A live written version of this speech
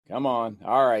Come on.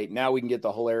 All right. Now we can get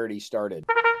the hilarity started.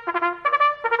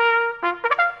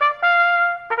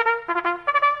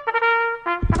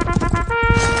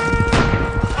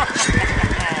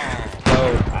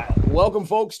 Welcome,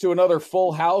 folks, to another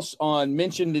full house on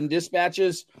Mentioned in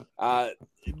Dispatches.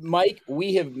 Mike,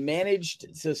 we have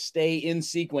managed to stay in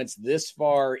sequence this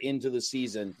far into the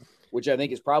season, which I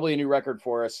think is probably a new record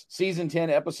for us. Season 10,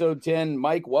 episode 10.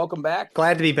 Mike, welcome back.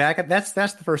 Glad to be back. That's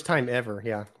the first time ever.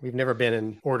 Yeah, we've never been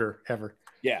in order ever.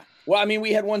 Yeah. Well, I mean,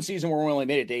 we had one season where we only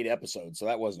made it to 8 episodes, so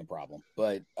that wasn't a problem.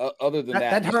 But other than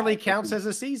that hardly counts as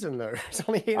a season, though. It's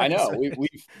only 8 I know.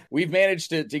 episodes. We've managed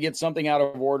to get something out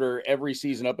of order every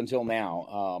season up until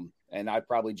now, and I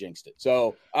probably jinxed it.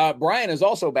 So Brian is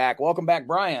also back. Welcome back,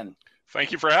 Brian.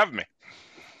 Thank you for having me.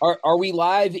 Are we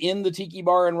live in the Tiki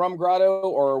Bar and Rum Grotto,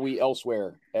 or are we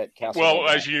elsewhere at Castle? Well,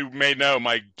 as you may know,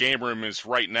 my game room is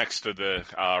right next to the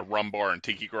Rum Bar and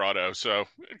Tiki Grotto, so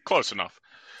close enough.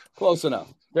 Close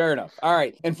enough. Fair enough. All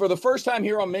right. And for the first time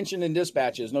here on Mentioned in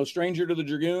Dispatches, no stranger to the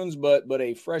Dragoons, but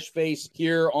a fresh face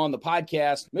here on the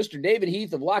podcast, Mr. David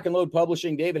Heath of Lock and Load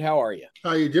Publishing. David, how are you?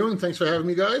 How you doing? Thanks for having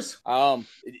me, guys.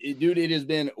 Dude, it has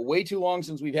been way too long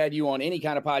since we've had you on any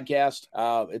kind of podcast.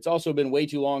 It's also been way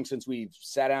too long since we've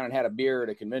sat down and had a beer at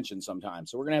a convention sometime.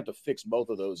 So we're going to have to fix both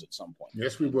of those at some point.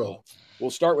 Yes, we will.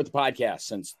 We'll start with the podcast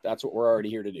since that's what we're already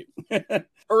here to do.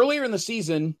 Earlier in the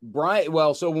season,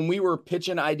 so when we were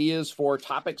pitching ideas for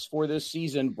topics for this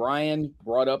season, Brian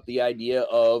brought up the idea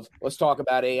of, let's talk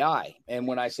about AI. And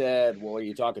when I said, well, are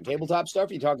you talking tabletop stuff?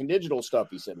 Are you talking digital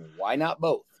stuff? He said, why not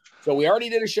both? So we already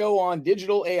did a show on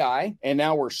digital AI, and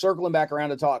now we're circling back around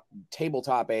to talk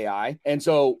tabletop AI. And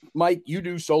so, Mike, you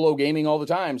do solo gaming all the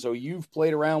time, so you've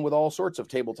played around with all sorts of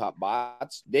tabletop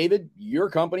bots. David,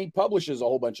 your company publishes a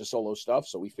whole bunch of solo stuff,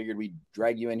 so we figured we'd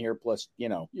drag you in here. Plus,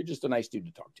 you're just a nice dude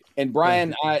to talk to. And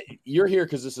Brian, you're here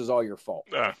because this is all your fault.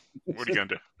 What are you going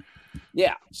to do?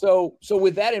 Yeah. So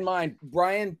with that in mind,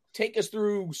 Brian, take us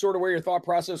through sort of where your thought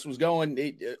process was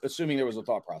going, assuming there was a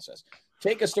thought process.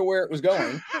 Take us to where it was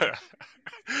going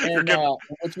and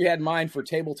what you had in mind for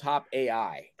tabletop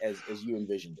AI as you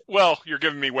envisioned it. Well, you're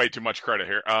giving me way too much credit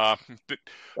here.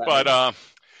 But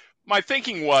my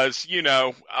thinking was,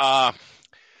 AI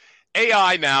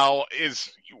now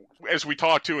is, as we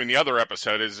talked to in the other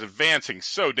episode, is advancing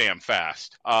so damn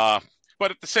fast. But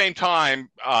at the same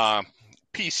time,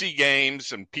 PC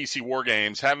games and PC war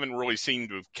games haven't really seemed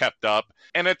to have kept up.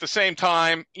 And at the same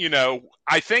time,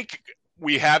 I think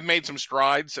we have made some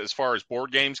strides as far as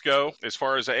board games go, as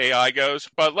far as AI goes.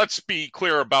 But let's be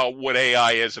clear about what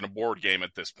AI is in a board game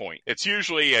at this point. It's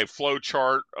usually a flow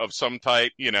chart of some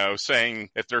type,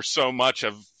 saying if there's so much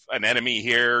of an enemy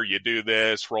here, you do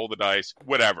this, roll the dice,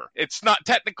 whatever. It's not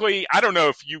technically, I don't know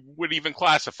if you would even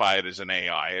classify it as an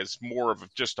AI, as more of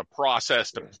just a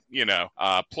process to,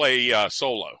 play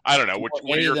solo. I don't know.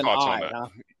 What are your thoughts on that? Huh?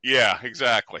 Yeah,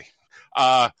 exactly.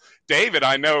 David,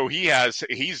 I know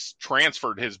he's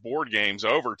transferred his board games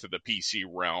over to the PC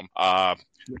realm.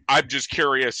 I'm just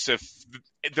curious if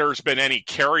there's been any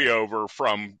carryover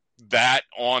from that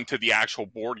onto the actual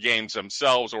board games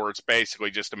themselves, or it's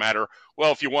basically just a matter,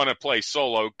 well, if you want to play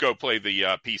solo, go play the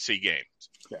PC games.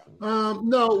 Yeah.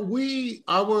 No,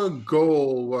 our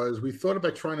goal was, we thought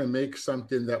about trying to make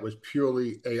something that was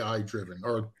purely AI driven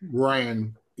or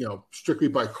ran strictly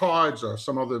by cards or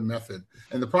some other method.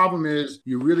 And the problem is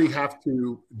you really have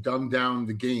to dumb down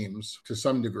the games to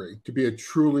some degree to be a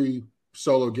truly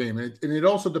solo game. And it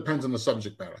also depends on the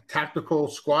subject matter. Tactical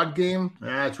squad game,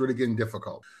 it's really getting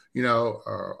difficult.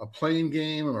 A playing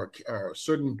game or a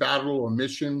certain battle or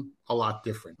mission, a lot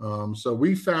different. So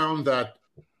we found that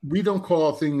we don't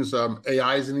call things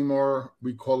AIs anymore.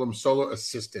 We call them solo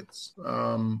assistants.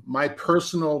 My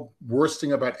personal worst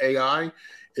thing about AI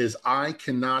is I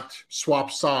cannot swap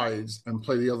sides and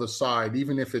play the other side,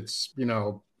 even if it's,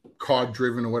 card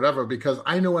driven or whatever, because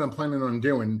I know what I'm planning on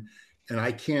doing and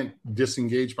I can't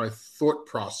disengage my thought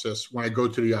process when I go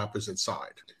to the opposite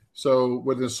side. So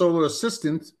with the solo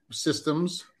assistant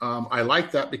systems, I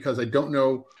like that because I don't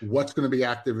know what's going to be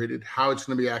activated, how it's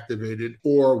going to be activated,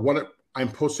 or what I'm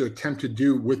supposed to attempt to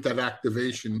do with that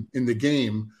activation in the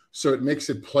game. So it makes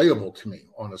it playable to me,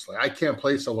 honestly. I can't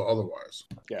play solo otherwise.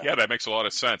 Yeah, that makes a lot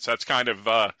of sense. That's kind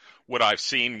of what I've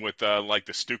seen with like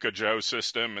the Stuka Joe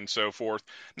system and so forth.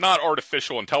 Not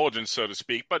artificial intelligence, so to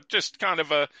speak, but just kind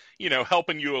of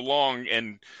helping you along.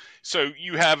 And so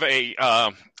you have a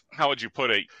how would you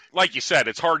put it? Like you said,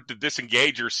 it's hard to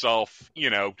disengage yourself.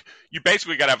 You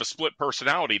basically got to have a split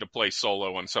personality to play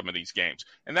solo on some of these games.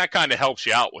 And that kind of helps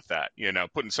you out with that,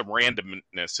 putting some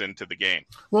randomness into the game.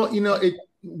 Well,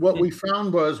 what we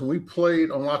found was when we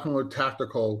played on Lock and Load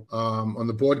Tactical on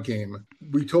the board game,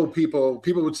 we told people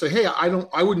would say, hey,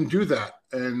 I wouldn't do that.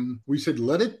 And we said,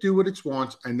 let it do what it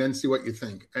wants and then see what you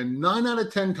think. And 9 out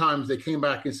of 10 times they came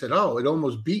back and said, oh, it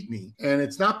almost beat me. And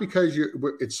it's not because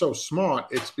it's so smart.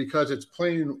 It's because it's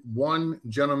playing one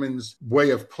gentleman's way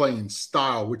of playing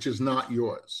style, which is not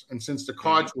yours. And since the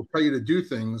cards will tell you to do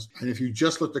things, and if you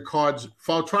just let the cards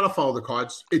try to follow the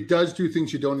cards, it does do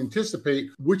things you don't anticipate,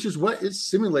 which is what is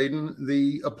simulating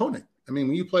the opponent. I mean,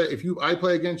 when you play, I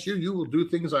play against you, you will do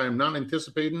things I am not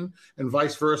anticipating, and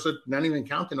vice versa, not even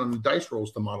counting on the dice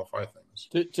rolls to modify things.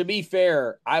 To be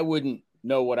fair, I wouldn't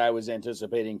know what I was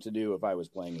anticipating to do if I was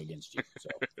playing against you. So,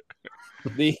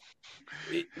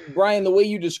 Brian, the way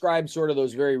you described sort of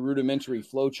those very rudimentary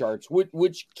flowcharts,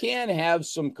 which can have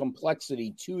some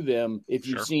complexity to them, if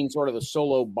you've seen sort of the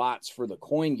solo bots for the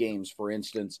coin games, for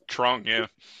instance. Trung, yeah.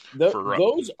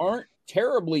 Those aren't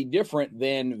terribly different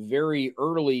than very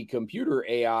early computer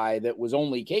AI that was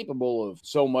only capable of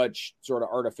so much sort of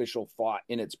artificial thought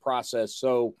in its process.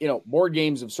 So, board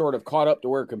games have sort of caught up to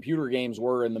where computer games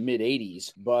were in the mid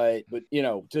 80s. But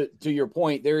to your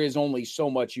point, there is only so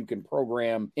much you can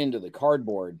program into the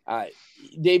cardboard.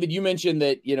 David, you mentioned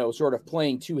that, sort of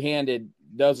playing two-handed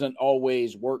doesn't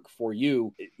always work for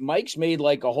you. Mike's made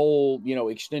like a whole,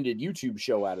 extended YouTube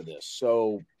show out of this.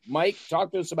 So Mike,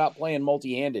 talk to us about playing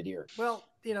multi-handed here. Well,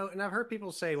 and I've heard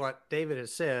people say what David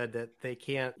has said, that they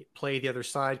can't play the other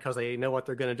side because they know what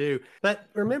they're going to do. But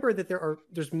remember that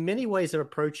there's many ways of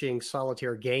approaching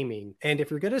solitaire gaming. And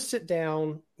if you're going to sit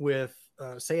down with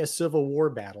say a Civil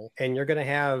War battle, and you're going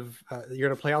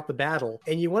to play out the battle,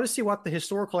 and you want to see what the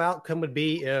historical outcome would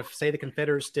be if, say, the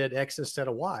Confederates did X instead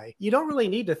of Y. You don't really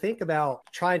need to think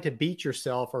about trying to beat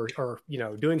yourself or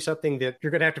doing something that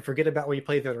you're going to have to forget about when you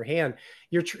play the other hand.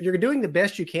 You're doing the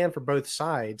best you can for both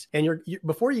sides, and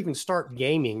before you even start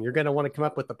gaming, you're going to want to come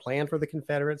up with a plan for the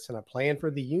Confederates and a plan for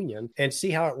the Union and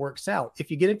see how it works out. If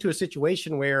you get into a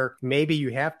situation where maybe you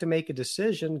have to make a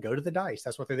decision, go to the dice.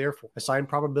 That's what they're there for. Assign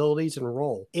probabilities and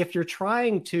roll. If you're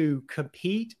trying to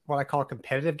compete, what I call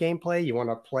competitive gameplay, you want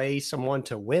to play someone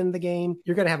to win the game,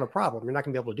 you're going to have a problem. You're not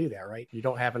going to be able to do that, right? You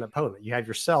don't have an opponent. You have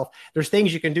yourself. There's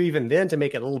things you can do even then to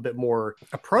make it a little bit more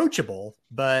approachable,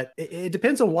 but it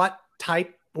depends on what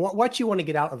you want to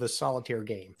get out of the solitaire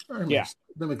game.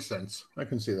 That makes sense. I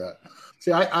can see that.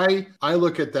 See, I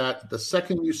look at that the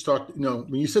second you start,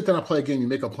 when you sit down and play a game, you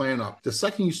make a plan up. The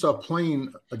second you start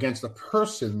playing against a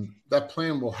person, that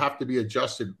plan will have to be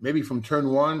adjusted, maybe from turn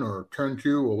 1 or turn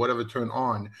 2 or whatever turn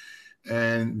on.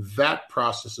 And that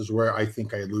process is where I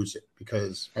think I lose it,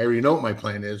 because I already know what my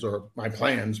plan is, or my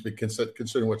plans, because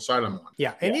considering what side I'm on.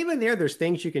 Yeah. And even there's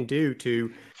things you can do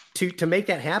to make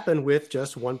that happen with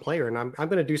just one player. And I'm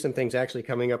going to do some things actually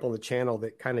coming up on the channel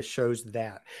that kind of shows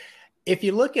that. If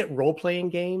you look at role-playing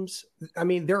games, I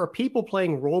mean, there are people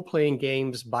playing role-playing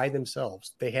games by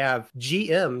themselves. They have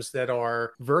GMs that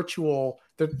are virtual.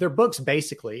 They're books,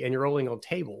 basically, and you're rolling on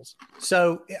tables.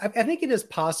 So I think it is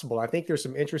possible. I think there's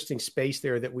some interesting space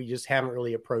there that we just haven't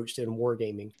really approached in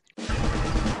wargaming.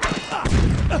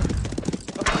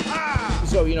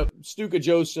 So, Stuka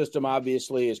Joe's system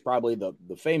obviously is probably the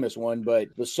famous one, but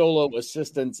the solo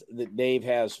assistants that Dave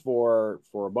has for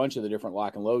a bunch of the different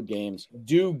lock and load games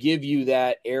do give you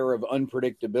that air of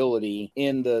unpredictability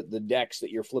in the decks that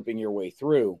you're flipping your way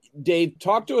through. Dave,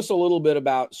 talk to us a little bit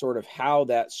about sort of how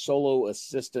that solo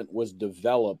assistant was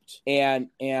developed and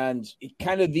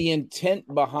kind of the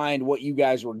intent behind what you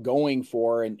guys were going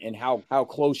for and how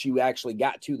close you actually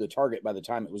got to the target by the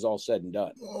time it was all said and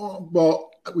done.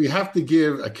 Well, we have to give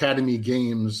Academy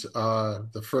Games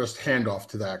the first handoff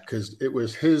to that, because it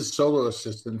was his solo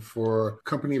assistant for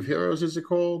Company of Heroes, is it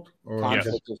called? Or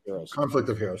Conflict of Heroes. Conflict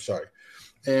of Heroes, sorry.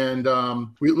 And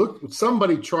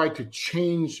somebody tried to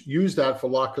use that for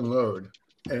lock and load,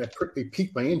 and it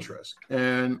piqued my interest.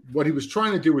 And what he was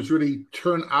trying to do was really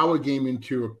turn our game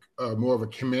into more of a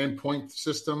command point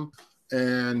system.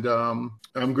 And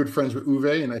I'm good friends with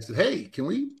Uwe, and I said, hey, can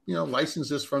we, license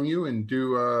this from you and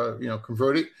do,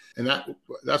 convert it? And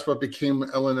that's what became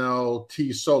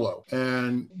LNLT Solo.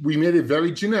 And we made it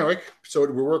very generic, so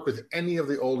it would work with any of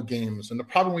the old games. And the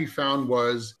problem we found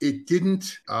was it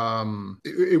didn't,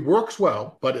 it works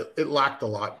well, but it lacked a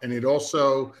lot. And it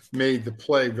also made the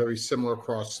play very similar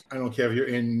across, I don't care if you're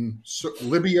in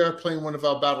Libya playing one of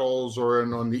our battles or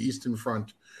on the Eastern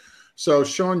Front. So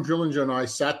Sean Drillinger and I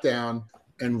sat down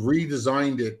and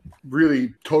redesigned it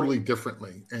really totally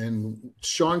differently. And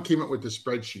Sean came up with the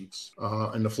spreadsheets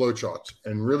and the flowcharts.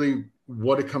 And really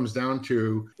what it comes down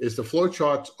to is the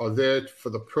flowcharts are there for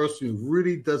the person who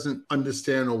really doesn't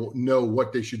understand or know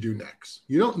what they should do next.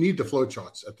 You don't need the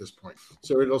flowcharts at this point.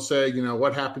 So it'll say,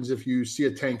 what happens if you see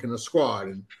a tank in a squad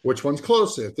and which one's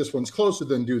closer? If this one's closer,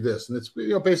 then do this. And it's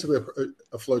basically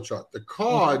a flowchart. The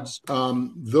cards,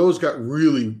 those got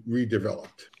really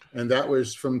redeveloped. And that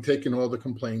was from taking all the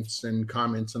complaints and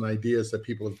comments and ideas that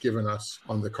people have given us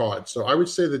on the cards. So I would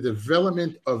say the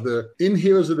development of in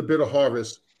Heroes of the Bitter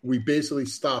Harvest, we basically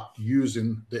stopped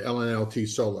using the LNLT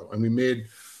solo. And we made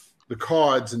the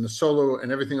cards and the solo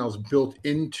and everything else built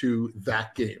into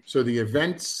that game. So the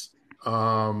events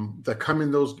that come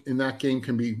in that game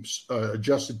can be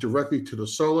adjusted directly to the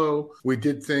solo. We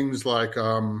did things like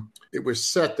it was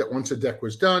set that once a deck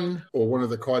was done or one of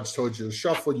the cards told you to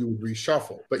shuffle, you would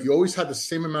reshuffle. But you always had the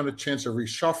same amount of chance of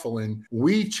reshuffling.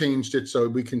 We changed it so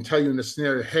we can tell you in the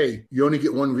scenario, hey, you only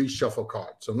get one reshuffle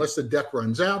card. So unless the deck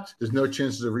runs out, there's no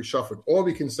chances of reshuffling. Or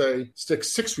we can say stick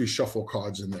 6 reshuffle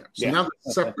cards in there. So now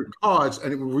they're separate cards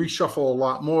and it will reshuffle a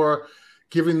lot more,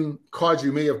 giving cards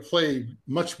you may have played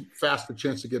much faster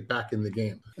chance to get back in the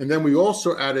game. And then we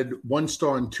also added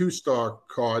 1-star and 2-star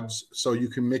cards so you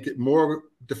can make it more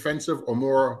defensive or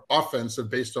more offensive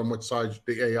based on what side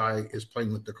the AI is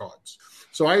playing with the cards.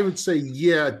 So I would say,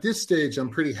 at this stage, I'm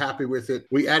pretty happy with it.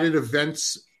 We added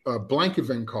events, blank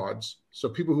event cards. So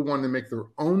people who wanted to make their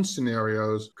own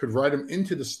scenarios could write them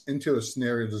into a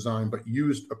scenario design, but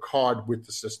used a card with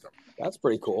the system. That's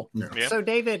pretty cool. Yeah. So,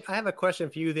 David, I have a question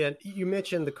for you then. You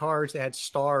mentioned the cards that had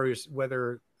stars,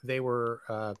 whether they were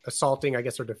assaulting, I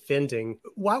guess, or defending.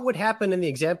 What would happen in the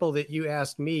example that you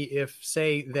asked me if,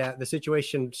 say, that the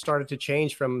situation started to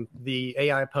change from the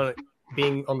AI opponent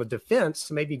being on the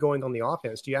defense, maybe going on the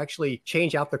offense? Do you actually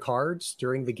change out the cards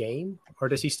during the game, or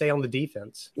does he stay on the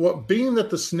defense? Well, being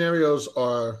that the scenarios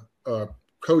are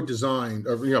co-designed,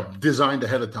 or designed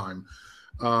ahead of time,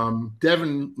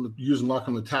 Devin, using Lock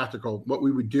on the Tactical, what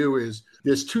we would do is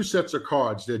there's 2 sets of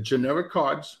cards. They're generic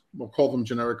cards. We'll call them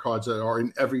generic cards that are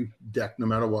in every deck, no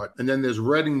matter what. And then there's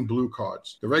red and blue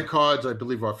cards. The red cards, I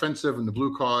believe, are offensive, and the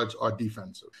blue cards are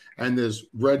defensive. And there's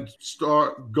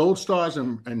gold stars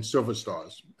and silver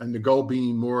stars, and the gold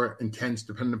being more intense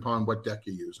depending upon what deck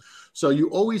you use. So you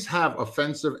always have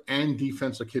offensive and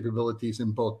defensive capabilities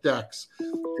in both decks.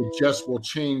 It just will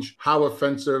change how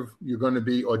offensive you're going to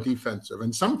be or defensive.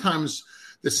 And sometimes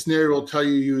the scenario will tell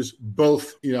you to use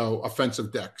both,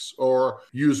 offensive decks, or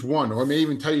use one, or may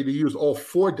even tell you to use all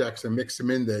 4 decks and mix them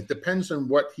in there. It depends on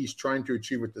what he's trying to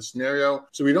achieve with the scenario.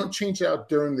 So we don't change it out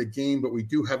during the game, but we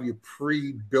do have you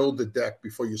pre-build the deck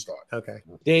before you start. Okay.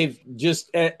 Dave,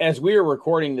 just as we are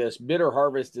recording this, Bitter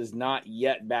Harvest is not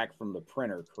yet back from the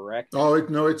printer, correct? Oh,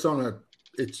 no, it's on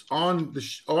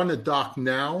the dock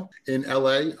now in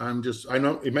LA. I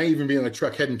know it may even be on a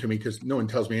truck heading to me because no one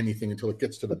tells me anything until it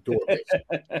gets to the door.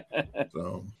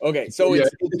 So okay, so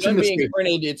it's being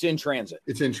printed. It's in transit.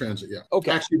 It's in transit, yeah. Okay.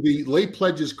 Actually, the late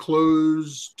pledges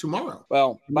close tomorrow.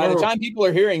 Well, by the time people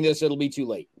are hearing this, it'll be too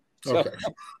late. So, okay.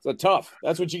 So tough.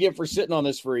 That's what you get for sitting on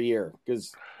this for a year,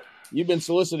 because you've been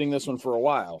soliciting this one for a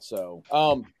while. So,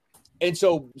 and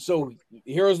so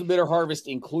Heroes of the Bitter Harvest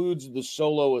includes the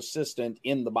solo assistant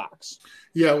in the box.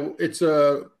 Yeah, it's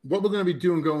what we're going to be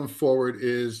doing going forward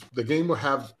is the game will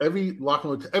have every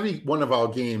one of our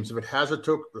games, if it has a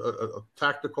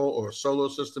tactical or a solo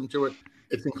system to it,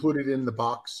 it's included in the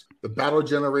box. The battle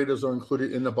generators are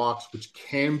included in the box, which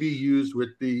can be used with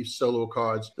the solo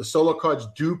cards. The solo cards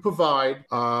do provide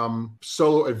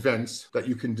solo events that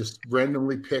you can just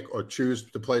randomly pick or choose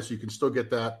to play, so you can still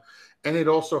get that. And it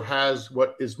also has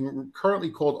what is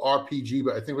currently called RPG,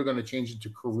 but I think we're going to change it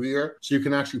to career. So you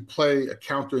can actually play a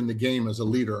counter in the game as a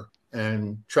leader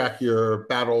and track your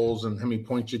battles and how many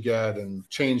points you get and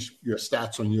change your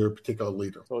stats on your particular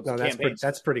leader. So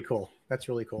that's pretty cool. That's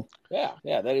really cool. Yeah,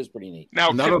 that is pretty neat.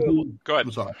 Now, go ahead.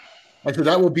 I'm sorry. So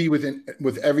that will be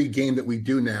with every game that we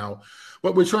do now.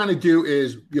 What we're trying to do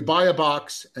is you buy a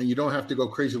box and you don't have to go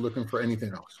crazy looking for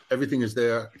anything else. Everything is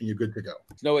there and you're good to go.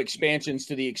 There's no expansions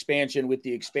to the expansion with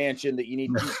the expansion that you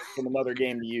need from another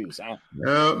game to use, huh?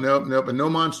 No, but no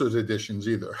Monsters editions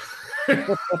either.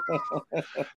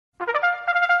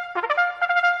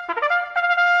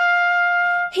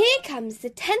 Here comes the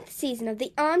 10th season of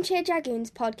the Armchair Dragoons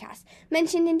podcast,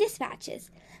 mentioned in dispatches.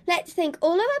 Let's thank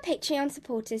all of our Patreon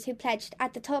supporters who pledged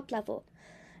at the top level.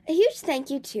 A huge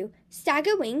thank you to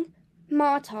Staggerwing,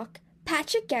 Martok,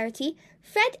 Patrick Garrity,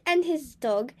 Fred and his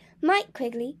dog, Mike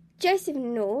Quigley, Joseph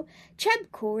Knorr,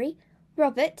 Treb Corey,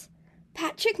 Robert,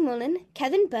 Patrick Mullen,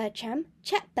 Kevin Bertram,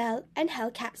 Chet Bell, and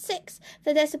Hellcat6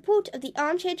 for their support of the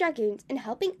Armchair Dragoons and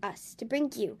helping us to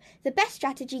bring you the best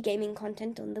strategy gaming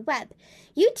content on the web.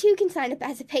 You too can sign up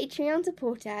as a Patreon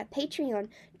supporter at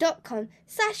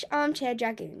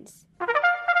patreon.com/armchairdragoons.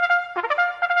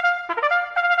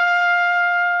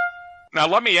 Now,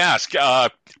 let me ask,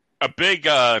 a big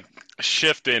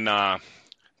shift in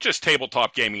just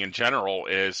tabletop gaming in general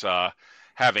is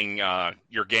having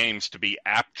your games to be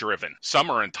app-driven. Some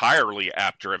are entirely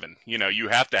app-driven. You know, you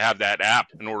have to have that app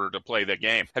in order to play the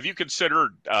game. Have you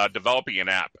considered developing an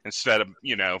app instead of,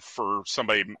 you know, for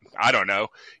somebody, I don't know,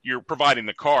 you're providing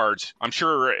the cards. I'm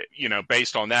sure, you know,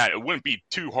 based on that, it wouldn't be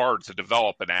too hard to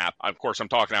develop an app. Of course, I'm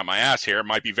talking out my ass here. It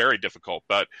might be very difficult,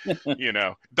 but, you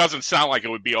know, it doesn't sound like it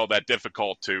would be all that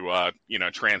difficult to, you know,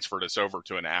 transfer this over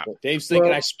to an app. Dave's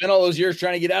thinking, I spent all those years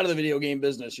trying to get out of the video game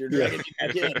business. You're dragging me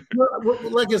back in. Well,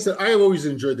 like I said, I have always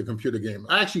enjoyed the computer game.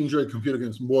 I actually enjoyed computer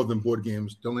games more than board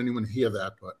games. Don't let anyone hear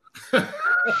that, but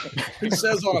he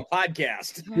says on a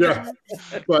podcast. Yeah,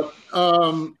 but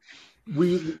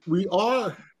we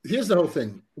are. Here's the whole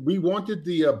thing. We wanted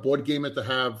the board gamer to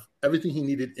have everything he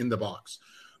needed in the box.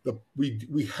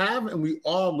 We have and we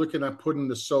are looking at putting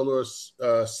the solo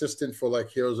assistant for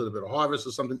like Heroes of the Bitter Harvest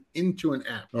or something into an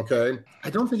app. Okay, I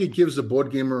don't think it gives the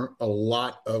board gamer a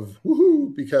lot of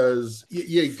woohoo because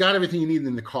you got everything you need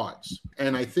in the cards,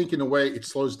 and I think in a way it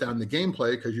slows down the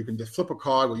gameplay because you can just flip a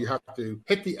card where you have to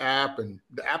hit the app, and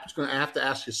the app's going to have to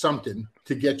ask you something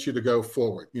to get you to go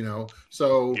forward. You know,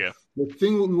 so yeah. The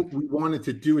thing we wanted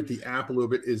to do with the app a little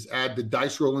bit is add the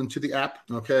dice roll into the app.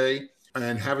 Okay.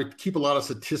 And have it keep a lot of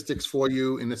statistics for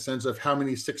you in the sense of how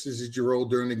many sixes did you roll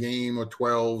during the game or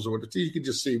 12s or whatever. So you can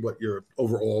just see what your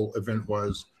overall event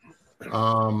was.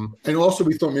 And also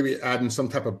we thought maybe adding some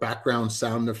type of background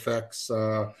sound effects.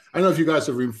 I don't know if you guys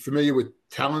are familiar with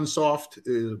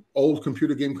Talonsoft, old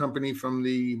computer game company from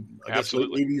the late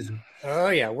 80s. Oh,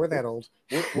 yeah, we're that old.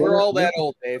 We're all that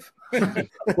old, Dave.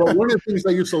 Well, one of the things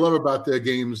I used to love about their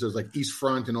games is like East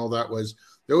Front and all that was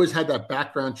they always had that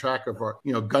background track of,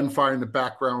 you know, gunfire in the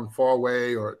background far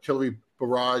away or artillery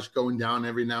barrage going down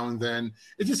every now and then.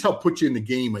 It just helped put you in the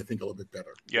game, I think, a little bit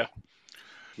better. Yeah.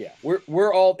 Yeah.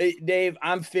 We're all, Dave,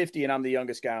 I'm 50 and I'm the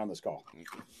youngest guy on this call.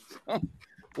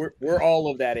 We're all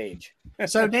of that age.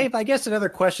 So, Dave, I guess another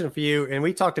question for you, and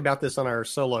we talked about this on our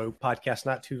solo podcast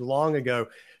not too long ago.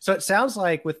 So it sounds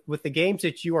like with the games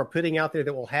that you are putting out there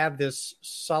that will have this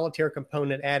solitaire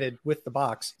component added with the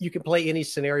box, you can play any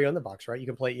scenario in the box, right? You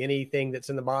can play anything that's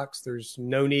in the box. There's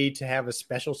no need to have a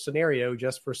special scenario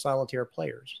just for solitaire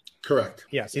players. Correct.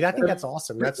 Yeah. See, I think that's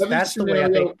awesome. That's the way I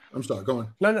think. I'm sorry, go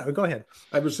on. No, go ahead.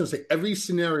 I was going to say every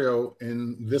scenario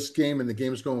in this game and the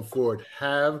games going forward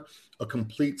have a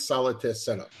complete solitaire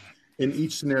setup in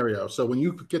each scenario. So when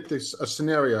you get a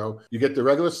scenario, you get the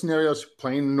regular scenarios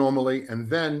playing normally, and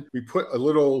then we put a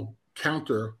little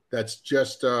counter that's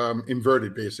just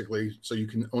inverted, basically. So you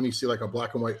can only see like a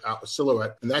black and white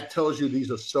silhouette, and that tells you these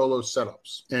are solo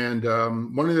setups. And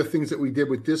one of the things that we did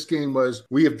with this game was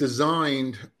we have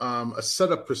designed a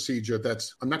setup procedure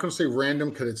that's, I'm not going to say random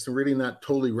because it's really not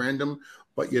totally random,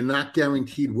 but you're not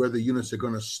guaranteed where the units are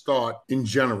going to start in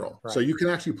general. Right. So you can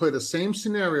actually play the same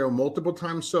scenario multiple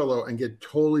times solo and get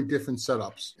totally different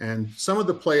setups. And some of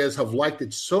the players have liked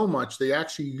it so much, they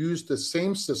actually used the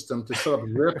same system to set up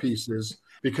their pieces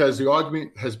because the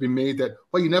argument has been made that,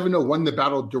 well, you never know when the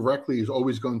battle directly is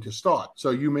always going to start.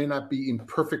 So you may not be in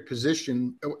perfect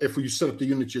position. If you set up the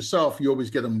units yourself, you always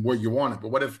get them where you want it.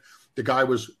 But what if the guy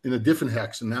was in a different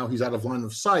hex and now he's out of line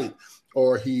of sight?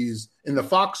 Or he's in the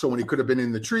foxhole when he could have been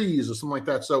in the trees or something like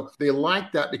that. So they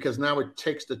like that because now it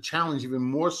takes the challenge even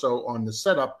more so on the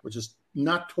setup, which is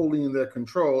not totally in their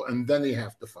control, and then they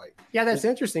have to fight. Yeah, that's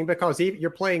interesting because you're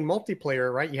playing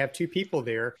multiplayer, right? You have two people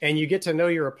there, and you get to know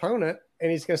your opponent, and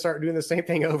he's going to start doing the same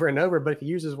thing over and over. But if he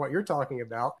uses what you're talking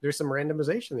about, there's some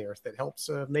randomization there that helps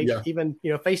make even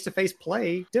face-to-face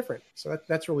play different. So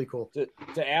that's really cool.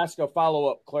 To ask a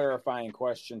follow-up clarifying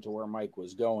question to where Mike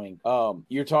was going,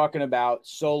 you're talking about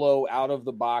solo out of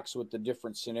the box with the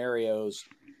different scenarios.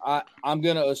 I'm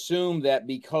going to assume that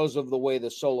because of the way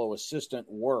the solo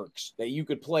assistant works, that you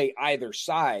could play either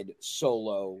side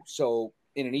solo. So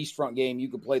in an East Front game, you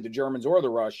could play the Germans or the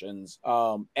Russians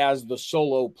as the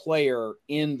solo player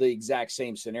in the exact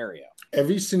same scenario.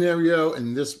 Every scenario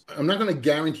in this, I'm not going to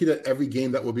guarantee that every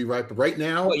game that will be right, but right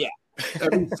now,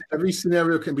 every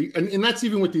scenario can be, and that's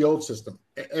even with the old system.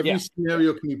 Every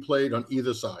scenario can be played on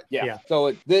either side. Yeah.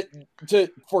 So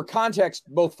for context,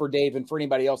 both for Dave and for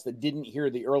anybody else that didn't hear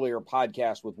the earlier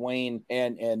podcast with Wayne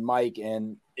and Mike,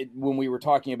 when we were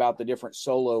talking about the different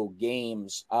solo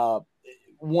games,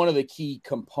 one of the key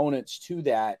components to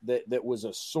that was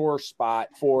a sore spot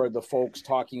for the folks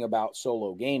talking about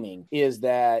solo gaming is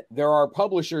that there are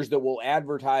publishers that will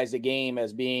advertise a game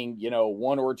as being,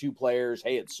 1 or 2 players.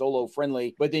 Hey, it's solo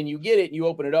friendly, but then you get it and you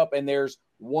open it up and there's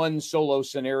one solo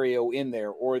scenario in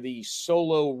there, or the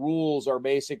solo rules are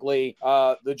basically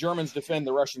the Germans defend,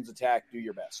 the Russians attack, do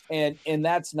your best. And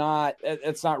that's not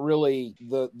really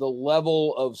the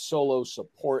level of solo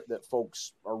support that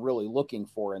folks are really looking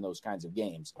for in those kinds of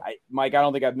games. Mike, I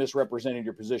don't think I've misrepresented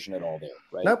your position at all there,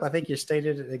 right? Nope, I think you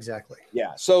stated it exactly.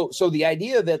 Yeah. So the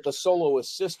idea that the solo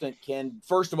assistant can,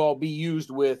 first of all, be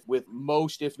used with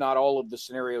most, if not all, of the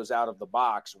scenarios out of the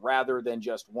box rather than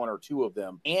just 1 or 2 of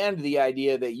them, and the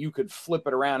idea that you could flip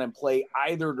it around and play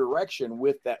either direction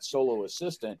with that solo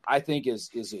assistant, I think is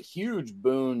a huge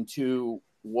boon to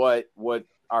what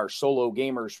our solo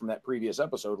gamers from that previous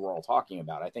episode were all talking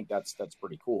about. I think that's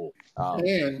pretty cool.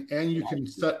 And you can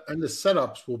set, and the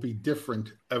setups will be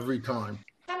different every time.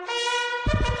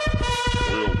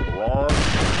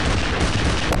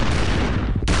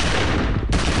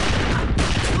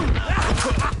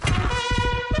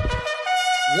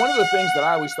 One of the things that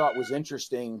I always thought was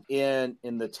interesting in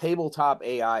the tabletop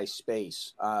AI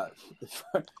space,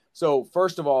 so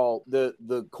first of all,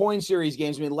 the coin series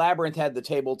games, Labyrinth had the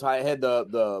tabletop, had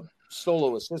the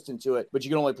solo assistant to it, but you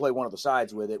can only play one of the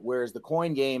sides with it, whereas the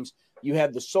coin games, you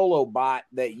have the solo bot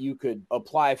that you could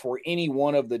apply for any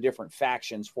one of the different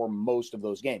factions for most of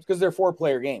those games because they're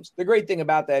 4-player games. The great thing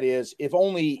about that is if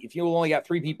you only got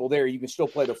 3 people there, you can still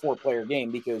play the 4-player game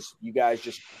because you guys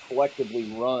just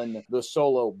collectively run the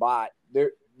solo bot.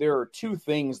 There are 2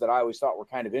 things that I always thought were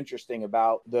kind of interesting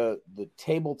about the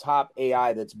tabletop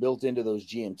AI that's built into those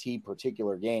GMT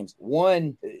particular games.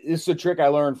 One, this is a trick I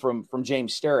learned from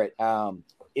James Sterrett.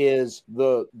 Is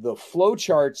the flow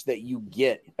charts that you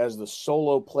get as the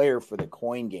solo player for the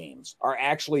coin games are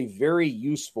actually very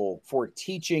useful for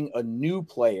teaching a new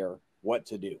player what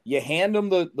to do. You hand them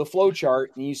the flow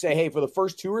chart and you say, hey, for the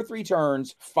first 2 or 3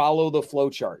 turns, follow the flow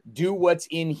chart. Do what's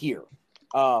in here.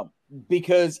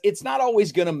 Because it's not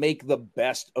always going to make the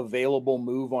best available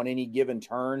move on any given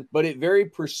turn, but it very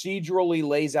procedurally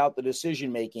lays out the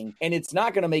decision making, and it's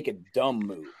not going to make a dumb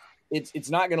move. It's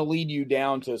not going to lead you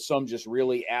down to some just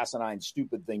really asinine,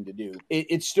 stupid thing to do.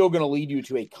 It's still going to lead you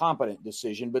to a competent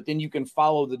decision, but then you can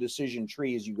follow the decision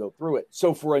tree as you go through it.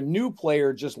 So for a new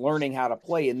player just learning how to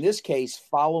play, in this case,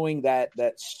 following that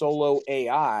solo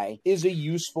AI is a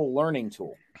useful learning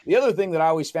tool. The other thing that I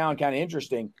always found kind of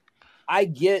interesting, I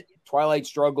get Twilight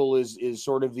Struggle is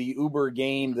sort of the Uber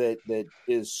game that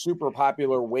is super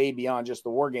popular way beyond just the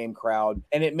wargame crowd.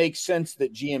 And it makes sense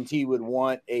that GMT would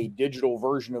want a digital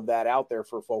version of that out there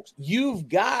for folks. You've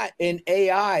got an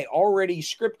AI already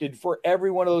scripted for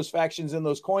every one of those factions in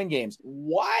those coin games.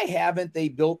 Why haven't they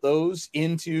built those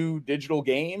into digital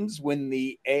games when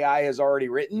the AI is already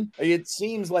written? It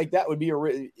seems like that would be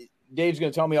Dave's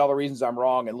going to tell me all the reasons I'm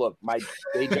wrong. And look, my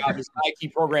day job is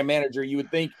IT program manager. You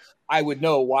would think I would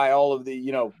know why all of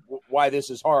the, why this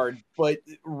is hard. But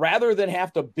rather than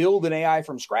have to build an AI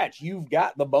from scratch, you've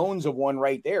got the bones of one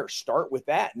right there. Start with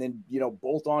that and then,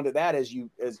 bolt onto that as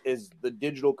the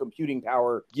digital computing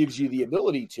power gives you the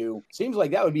ability to. Seems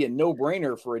like that would be a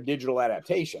no-brainer for a digital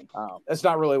adaptation. That's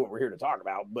not really what we're here to talk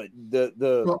about, but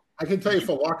well, I can tell you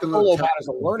for Lock and Load as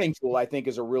a learning tool, I think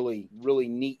is a really, really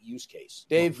neat use case.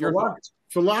 Dave, your thoughts?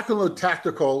 For Lock and Load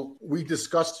Tactical, we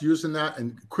discussed using that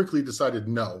and quickly decided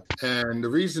no. And the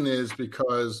reason is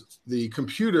because the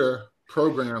computer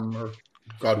programmer,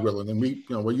 God willing, and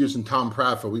we're using Tom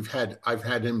Prather. I've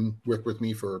had him work with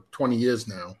me for 20 years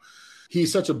now.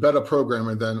 He's such a better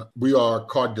programmer than we are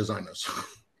card designers.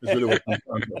 Really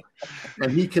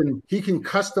and he can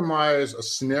customize a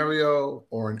scenario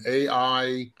or an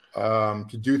AI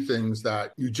to do things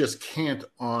that you just can't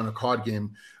on a card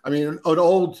game. An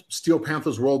old Steel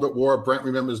Panthers World at War, Brent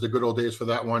remembers the good old days for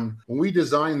that one. When we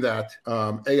designed that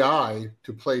AI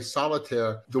to play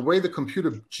solitaire, the way the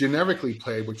computer generically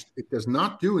played, which it does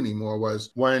not do anymore, was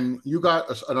when you got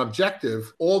an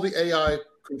objective, all the AI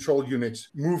control units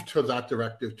moved to that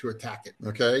directive to attack it,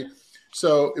 okay?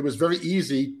 So it was very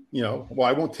easy,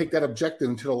 I won't take that objective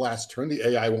until the last turn. The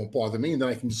AI won't bother me, and then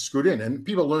I can just scoot in. And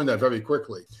people learn that very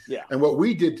quickly. Yeah. And what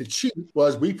we did to cheat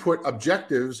was we put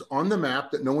objectives on the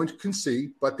map that no one can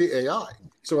see but the AI.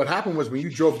 So what happened was when you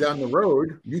drove down the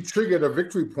road, you triggered a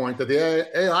victory point that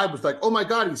the AI was like, oh, my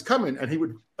God, he's coming. And he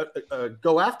would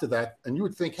go after that. And you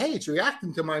would think, hey, it's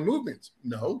reacting to my movements.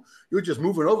 No, you're just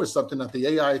moving over something that the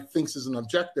AI thinks is an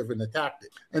objective and attacked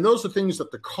it. And those are things that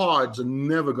the cards are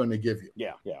never going to give you.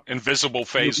 Yeah. Invisible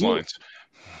phase lines.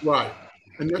 Right.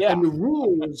 And the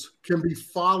rules can be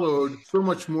followed so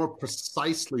much more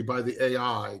precisely by the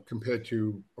AI compared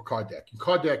to a card deck. In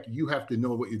card deck, you have to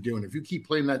know what you're doing. If you keep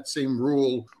playing that same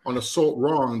rule on Assault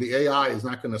wrong, the AI is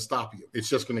not going to stop you. It's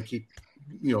just going to keep,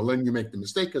 letting you make the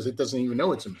mistake because it doesn't even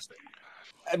know it's a mistake.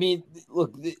 I mean,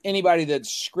 look, anybody that's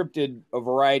scripted a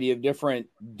variety of different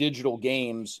digital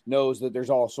games knows that there's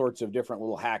all sorts of different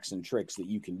little hacks and tricks that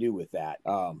you can do with that.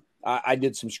 I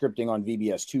did some scripting on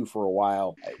VBS2 for a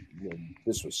while.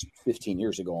 This was 15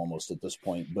 years ago almost at this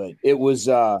point, but it was,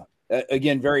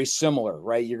 again, very similar,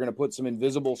 right? You're going to put some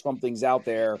invisible somethings out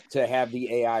there to have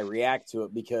the AI react to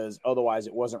it because otherwise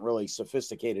it wasn't really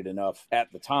sophisticated enough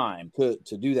at the time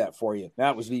to do that for you.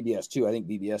 That was VBS2. I think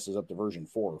VBS is up to version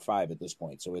 4 or 5 at this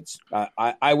point. So it's,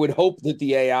 I would hope that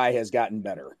the AI has gotten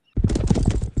better.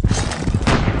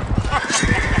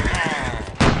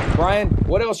 Brian,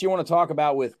 what else you want to talk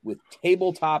about with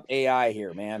tabletop AI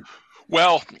here, man?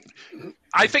 Well,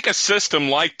 I think a system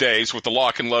like Days with the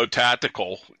lock and load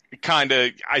tactical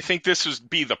I think this would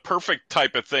be the perfect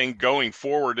type of thing going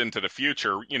forward into the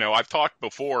future. I've talked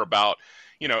before about,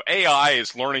 AI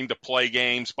is learning to play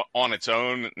games on its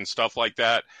own and stuff like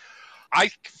that. I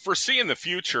foresee in the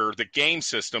future the game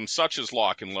system, such as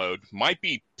lock and load, might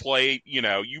be played,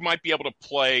 you might be able to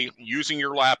play using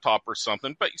your laptop or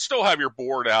something, but you still have your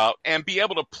board out and be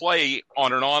able to play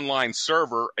on an online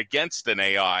server against an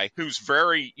AI who's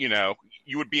very,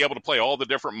 you would be able to play all the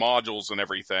different modules and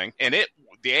everything. And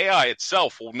the AI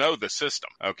itself will know the system,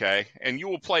 okay? And you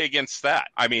will play against that.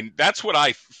 I mean, that's what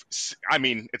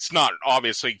it's not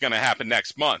obviously going to happen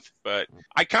next month, but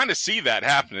I kind of see that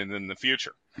happening in the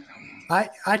future.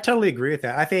 I totally agree with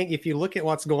that. I think if you look at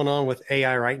what's going on with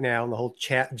AI right now and the whole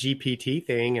chat GPT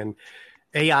thing, and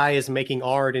AI is making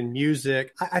art and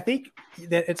music, I think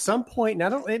that at some point,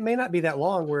 it may not be that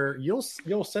long, where you'll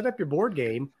set up your board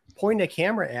game, point a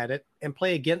camera at it, and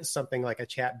play against something like a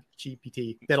chat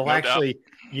GPT that'll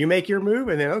you make your move,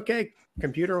 and then, okay,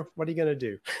 computer, what are you going to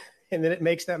do? And then it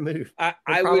makes that move. I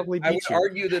would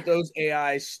argue that those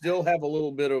AIs still have a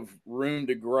little bit of room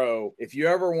to grow. If you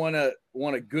ever want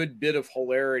a good bit of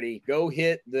hilarity, go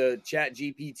hit the Chat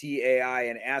GPT AI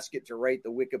and ask it to write the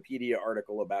Wikipedia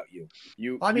article about you.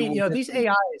 These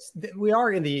AIs, we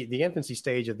are in the infancy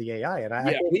stage of the AI, and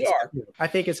I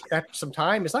think it's after some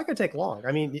time. It's not going to take long.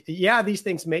 I mean, these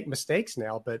things make mistakes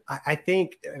now, but I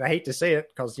think, and I hate to say it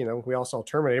because we all saw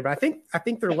Terminator, but I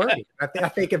think they're learning. I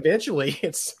think eventually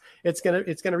it's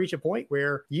gonna reach a point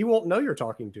where you won't know you're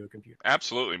talking to a computer.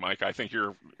 Absolutely, Mike. I think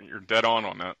you're dead on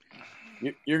that.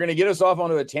 You're going to get us off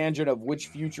onto a tangent of which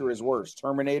future is worse,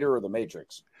 Terminator or The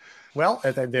Matrix. Well,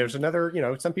 there's another.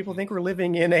 Some people think we're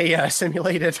living in a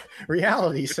simulated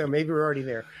reality, so maybe we're already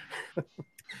there.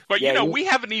 But we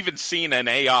haven't even seen an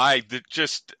AI that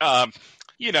just.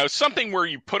 Something where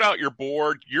you put out your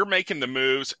board, you're making the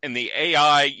moves, and the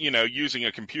AI, using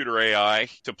a computer AI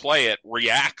to play it,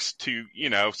 reacts to,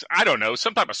 I don't know,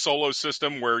 some type of solo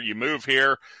system where you move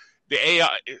here. The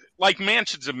AI, like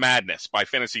Mansions of Madness by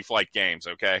Fantasy Flight Games,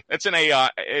 okay? It's an AI,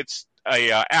 it's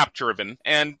app driven,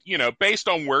 and based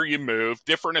on where you move,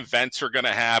 different events are going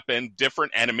to happen,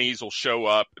 different enemies will show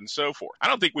up, and so forth. I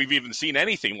don't think we've even seen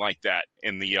anything like that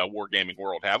in the wargaming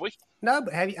world, have we? No,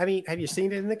 but have you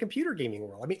seen it in the computer gaming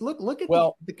world? I mean, look at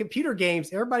the computer games.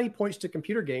 Everybody points to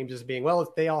computer games as being, well,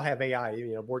 if they all have AI,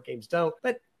 board games don't.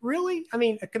 But really, I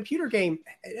mean, a computer game,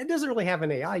 it doesn't really have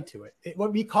an AI to it.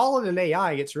 When we call it an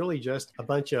AI, it's really just a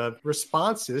bunch of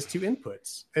responses to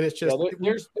inputs. And it's just...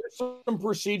 there's some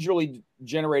procedurally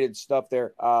generated stuff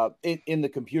there in the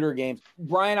computer games.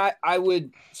 Brian, I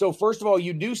would... So first of all,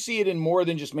 you do see it in more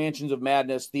than just Mansions of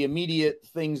Madness. The immediate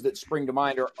things that spring to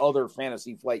mind are other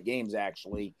Fantasy Flight games,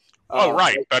 actually.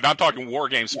 Right. But I'm talking war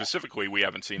games specifically. We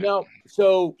haven't seen it.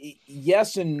 So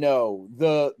yes and no.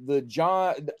 The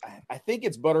John, I think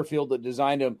it's Butterfield that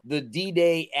designed them. The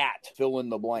D-Day at fill in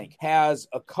the blank has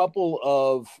a couple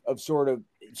of sort of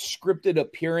scripted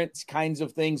appearance kinds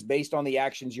of things based on the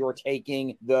actions you're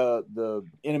taking. The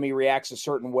enemy reacts a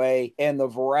certain way, and the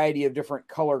variety of different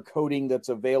color coding that's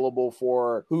available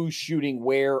for who's shooting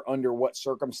where under what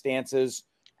circumstances.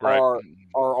 Right.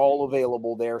 Are all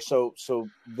available there. So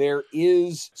there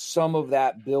is some of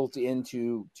that built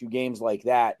into games like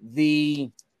that. The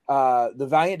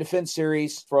Valiant Defense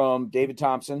series from David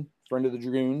Thompson, Friend of the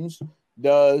Dragoons,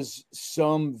 does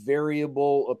some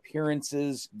variable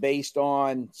appearances based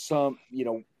on some,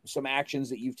 some actions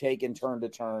that you've taken turn to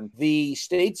turn. The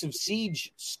States of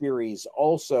Siege series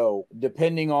also,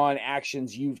 depending on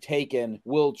actions you've taken,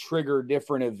 will trigger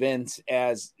different events.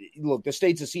 As look, the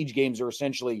States of Siege games are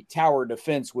essentially tower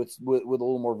defense with a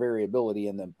little more variability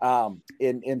in them,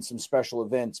 in some special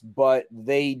events, but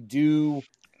they do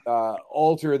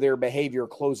alter their behavior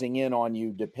closing in on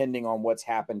you depending on what's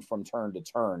happened from turn to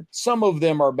turn. Some of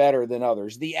them are better than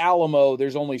others. The Alamo,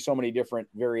 there's only so many different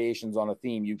variations on a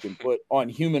theme you can put on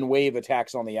human wave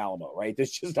attacks on the Alamo, right?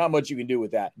 There's just not much you can do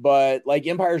with that. But like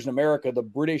Empires in America, the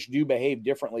British do behave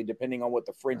differently depending on what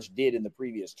the French did in the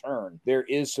previous turn. There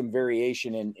is some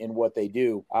variation in what they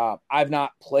do. I've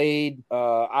not played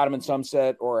Ottoman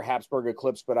Sunset or Habsburg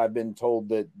Eclipse, but I've been told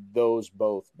that those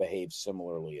both behave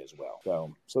similarly as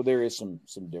well. So there is some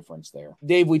difference there.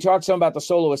 Dave, we talked some about the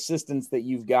solo assistance that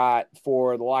you've got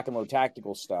for the lock and load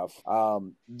tactical stuff.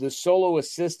 The solo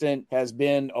assistant has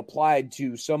been applied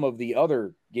to some of the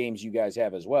other games you guys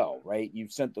have as well, right?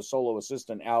 You've sent the solo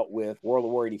assistant out with World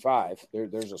of War 85.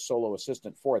 There's a solo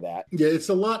assistant for that. Yeah, it's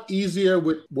a lot easier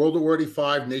with World of War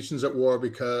 85, Nations at War,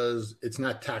 because it's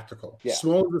not tactical. Yeah.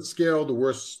 Smaller the scale, the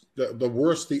worse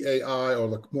the AI, or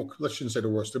the more, let's shouldn't say the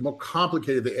worse, the more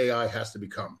complicated the AI has to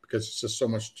become, because it's just so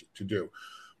much to do.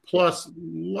 Plus,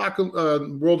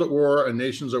 World at War and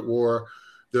Nations at War,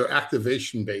 they're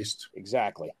activation based.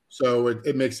 Exactly. So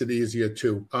it makes it easier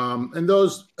too. And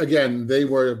those, again, they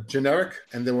were generic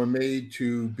and they were made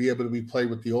to be able to be played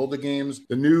with the older games.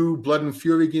 The new Blood and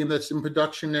Fury game that's in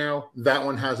production now, that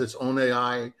one has its own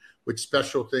AI with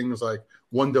special things like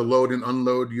one to load and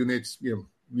unload units. You know,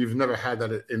 we've never had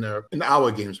that in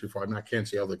our games before. I can't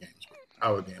say other games, but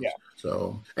our games. Yeah.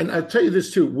 So, and I'll tell you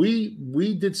this too,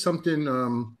 we did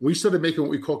something, we started making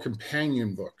what we call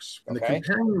companion books. And the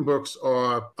companion books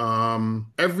are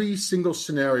every single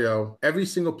scenario, every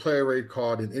single player aid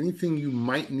card, and anything you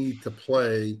might need to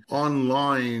play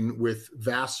online with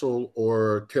Vassal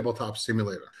or Tabletop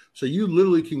Simulator. So you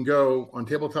literally can go on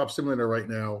Tabletop Simulator right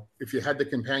now, if you had the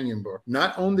companion book,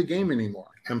 not own the game anymore,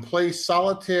 and play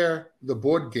Solitaire, the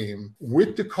board game,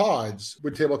 with the cards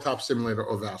with Tabletop Simulator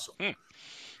or Vassal.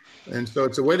 And so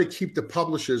it's a way to keep the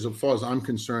publishers, as far as I'm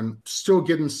concerned, still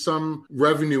getting some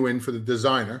revenue in for the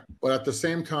designer. But at the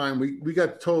same time, we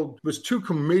got told, there's two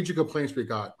major complaints we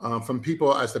got from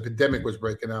people as the pandemic was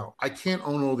breaking out. I can't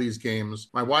own all these games.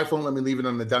 My wife won't let me leave it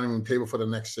on the dining room table for the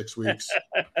next 6 weeks.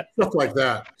 Stuff like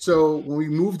that. So when we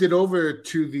moved it over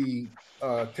to the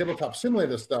Tabletop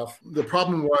Simulator stuff, the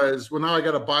problem was, well, now I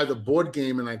got to buy the board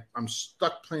game, and I'm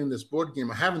stuck playing this board game,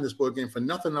 or having this board game for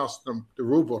nothing else than the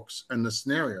rule books and the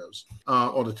scenarios,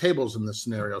 or the tables in the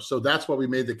scenario. So that's why we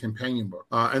made the companion book.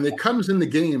 And it comes in the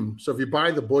game. So if you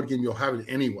buy the board game, you'll have it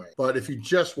anyway. But if you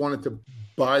just wanted to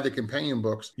buy the companion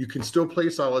books, you can still play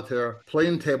Solitaire, play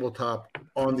in Tabletop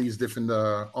on these different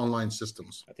online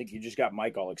systems. I think you just got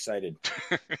Mike all excited.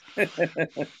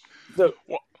 So,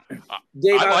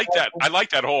 Dave, I like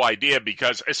that whole idea,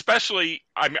 because especially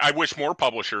I wish more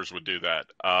publishers would do that,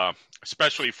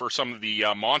 especially for some of the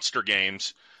monster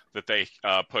games that they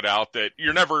put out, that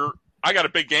I got a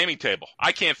big gaming table.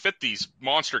 I can't fit these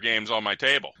monster games on my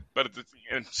table. But at the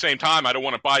same time, I don't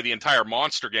want to buy the entire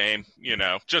monster game,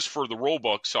 just for the rule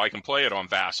book so I can play it on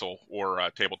Vassal or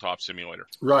Tabletop Simulator.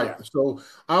 Right. Yeah. So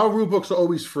our rule books are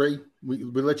always free. We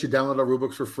let you download our rule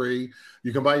books for free.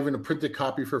 You can buy even a printed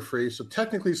copy for free. So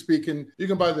technically speaking, you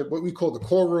can buy what we call the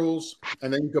core rules,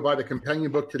 and then you can buy the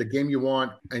companion book to the game you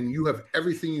want, and you have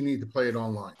everything you need to play it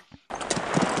online.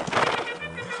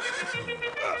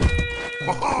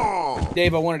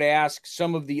 Dave, I wanted to ask,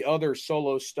 some of the other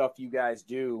solo stuff you guys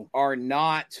do are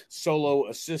not solo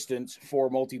assistants for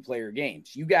multiplayer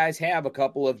games. You guys have a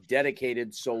couple of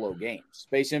dedicated solo games.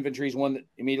 Space Infantry is one that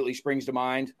immediately springs to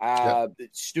mind.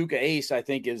 Stuka Ace, I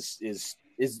think, is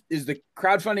the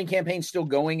crowdfunding campaign still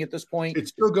going at this point?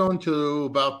 It's still going to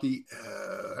about the,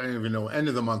 I don't even know, end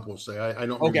of the month, we'll say. I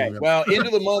don't Okay, remember. Well, end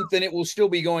of the month, and it will still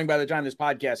be going by the time this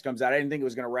podcast comes out. I didn't think it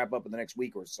was going to wrap up in the next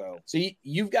week or so. So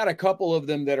you've got a couple of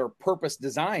them that are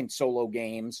purpose-designed solo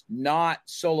games, not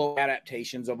solo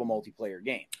adaptations of a multiplayer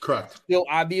game. Correct. Still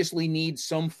obviously need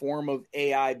some form of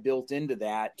AI built into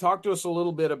that. Talk to us a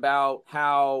little bit about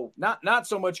how, not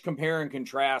so much compare and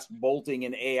contrast bolting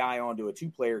an AI onto a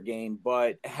two-player game,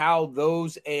 but how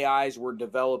those AIs were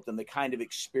developed and the kind of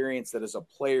experience that as a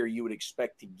player you would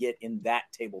expect to get in that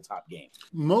tabletop game.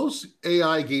 Most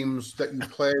AI games that you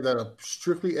play that are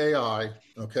strictly AI,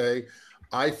 okay,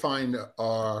 I find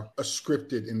are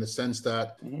scripted in the sense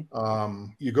that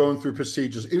you're going through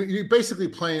procedures. You're basically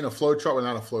playing a flowchart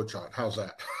without a flowchart. How's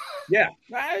that? Yeah,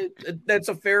 that's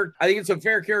a fair. I think it's a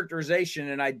fair characterization,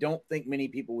 and I don't think many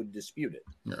people would dispute it.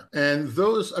 Yeah, and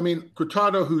those, I mean,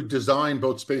 Cortado, who designed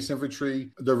both Space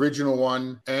Infantry, the original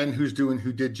one, and who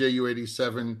did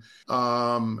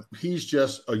JU-87, he's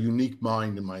just a unique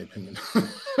mind, in my opinion.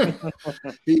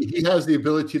 he has the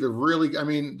ability to really, I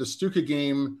mean, the Stuka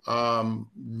game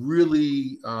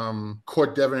really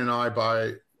caught Devin and I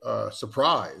by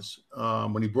surprise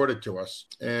when he brought it to us,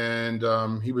 and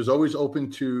he was always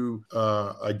open to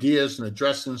ideas and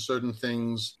addressing certain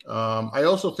things. I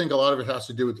also think a lot of it has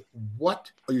to do with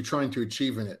what are you trying to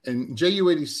achieve in it. And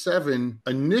JU-87,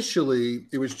 initially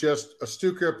it was just a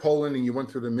Stuka, Poland, and you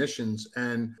went through the missions,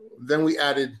 and then we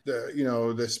added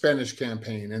the Spanish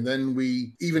campaign, and then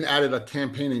we even added a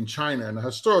campaign in China. And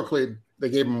historically, they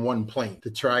gave him one plane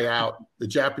to try out. The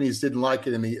Japanese didn't like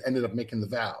it, and he ended up making the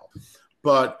vow.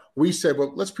 But we said,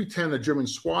 well, let's pretend a German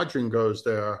squadron goes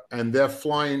there and they're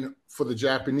flying for the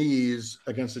Japanese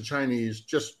against the Chinese,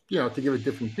 just, to give it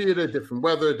different theater, different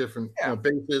weather, different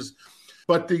bases.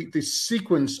 But the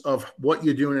sequence of what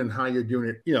you're doing and how you're doing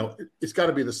it, it's got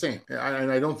to be the same. And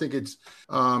I don't think it's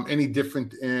any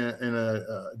different in a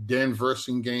Dan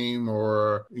Versing game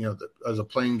or, as a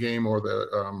playing game or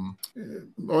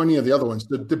or any of the other ones.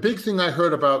 The big thing I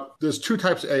heard about, there's two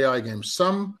types of AI games.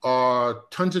 Some are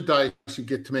tons of dice. You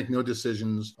get to make no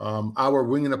decisions. Our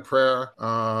Wing and a Prayer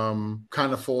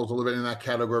kind of falls a little bit in that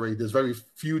category. There's very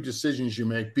few decisions you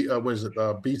make. What is it?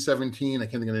 B-17? I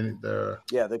can't think of any.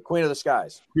 The Queen of the Skies.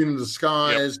 Queen of the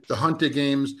Skies, the Hunter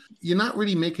games. You're not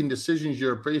really making decisions.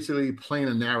 You're basically playing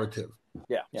a narrative.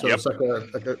 Yeah. So it's like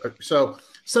so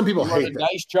some people hate that.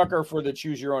 Dice chucker for the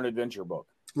Choose Your Own Adventure book.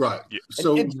 Right. Yeah.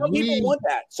 So and some people want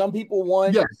that. Some people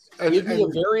want give me a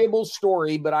variable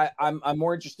story, but I'm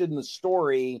more interested in the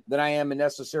story than I am in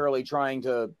necessarily trying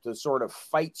to sort of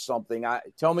fight something.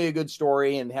 Tell me a good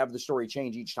story and have the story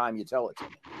change each time you tell it to me.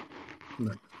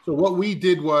 Right. So what we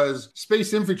did was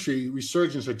Space Infantry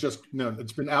Resurgence had just,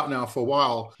 it's been out now for a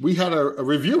while. We had a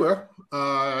reviewer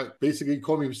basically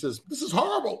called me and says, this is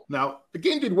horrible. Now, the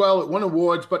game did well. It won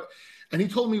awards, and he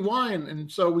told me why.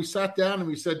 And so we sat down and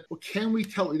we said, well, can we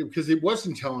tell you? Because it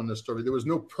wasn't telling the story. There was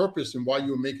no purpose in why you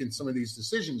were making some of these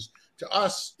decisions. To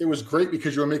us, it was great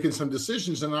because you were making some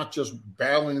decisions and not just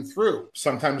battling through.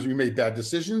 Sometimes you made bad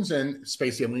decisions and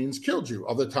space aliens killed you.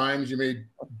 Other times you made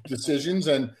decisions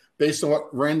and based on what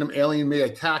random alien may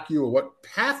attack you or what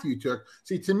path you took.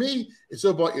 See, to me, it's all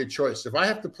about your choice. If I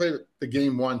have to play the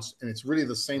game once and it's really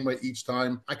the same way each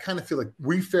time, I kind of feel like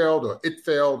we failed or it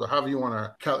failed or however you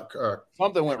want to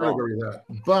something went wrong. That.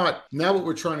 But now what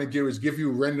we're trying to do is give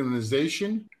you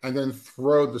randomization and then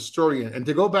throw the story in. And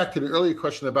to go back to the earlier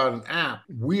question about an app,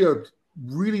 we are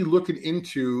really looking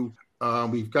into,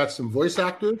 we've got some voice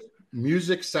actors,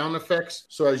 music, sound effects.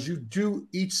 So as you do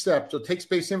each step, so take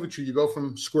Space Infantry, you go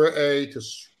from square A to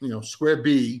square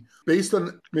B based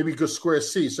on maybe go square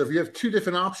C. So if you have two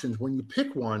different options, when you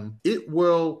pick one, it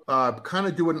will kind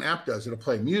of do what an app does. It'll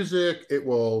play music, it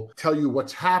will tell you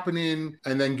what's happening,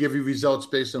 and then give you results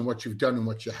based on what you've done and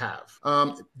what you have.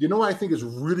 What I think is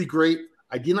really great?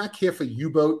 I did not care for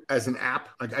U-Boat as an app.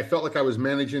 Like I felt like I was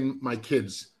managing my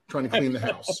kids trying to clean the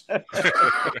house.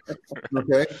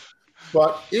 Okay.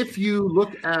 But if you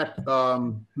look at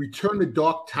Return to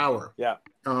Dark Tower,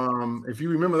 if you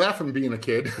remember that from being a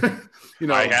kid,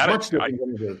 I had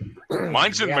it.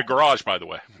 Mine's in the garage, by the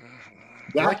way.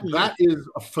 That is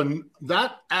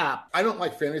that app. I don't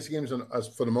like fantasy games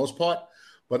for the most part,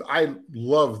 but I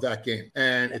love that game.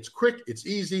 And it's quick, it's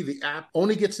easy. The app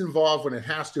only gets involved when it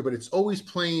has to, but it's always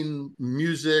playing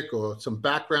music or some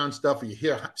background stuff. Or you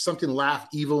hear something laugh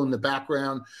evil in the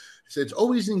background. So it's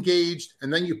always engaged,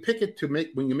 and then you pick it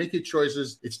when you make your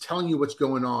choices, it's telling you what's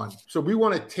going on. So we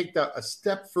want to take that a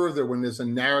step further when there's a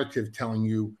narrative telling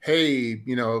you, hey,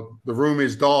 the room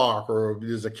is dark or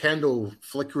there's a candle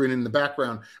flickering in the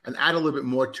background, and add a little bit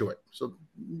more to it. So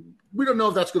we don't know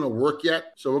if that's going to work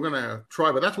yet, so we're going to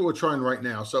try, but that's what we're trying right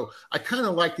now. So I kind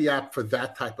of like the app for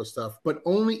that type of stuff, but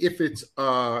only if it's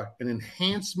an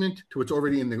enhancement to what's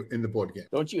already in the board game.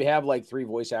 Don't you have like 3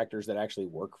 voice actors that actually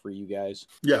work for you guys?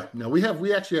 Yeah, no,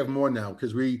 we actually have more now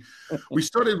because we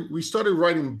started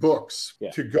writing books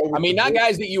to go with not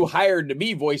guys that you hired to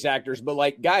be voice actors, but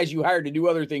like guys you hired to do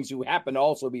other things who happen to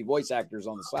also be voice actors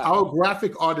on the side. Our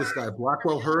graphic artist guy,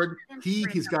 Blackwell Hurd,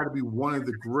 he's got to be one of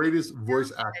the greatest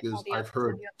voice actors I've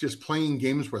heard just playing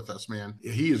games with us, man.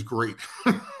 He is great.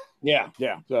 Yeah.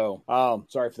 So,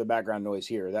 sorry for the background noise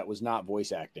here. That was not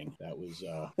voice acting. That was.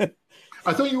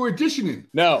 I thought you were auditioning.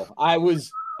 No, I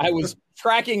was I was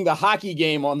tracking the hockey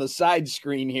game on the side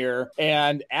screen here,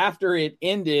 and after it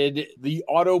ended, the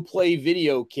autoplay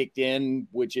video kicked in,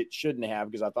 which it shouldn't have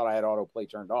because I thought I had autoplay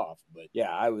turned off. But yeah,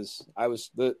 I was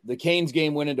the Canes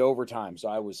game went into overtime, so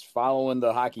I was following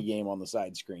the hockey game on the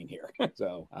side screen here.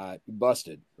 So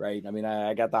busted, right? I mean,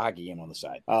 I got the hockey game on the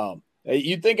side.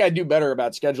 You'd think I'd do better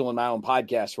about scheduling my own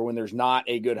podcast for when there's not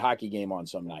a good hockey game on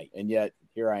some night, and yet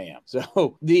here I am.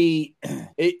 So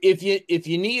if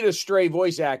you need a stray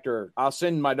voice actor, I'll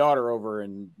send my daughter over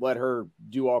and let her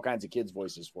do all kinds of kids'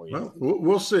 voices for you. Well,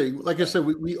 we'll see. Like I said,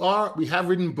 we have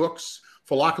written books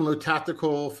for Lock and Load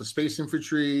Tactical, for Space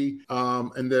Infantry,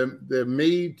 and they're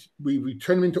made. We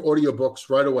turn them into audiobooks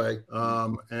right away.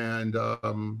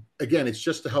 Again, it's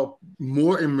just to help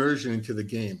more immersion into the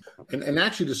game. And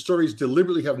actually, the stories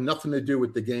deliberately have nothing to do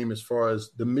with the game as far as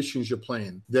the missions you're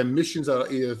playing. They're missions that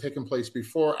are either taking place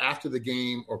before, after the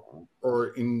game, or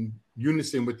in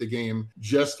unison with the game,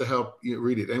 just to help you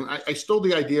read it. And I stole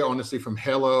the idea, honestly, from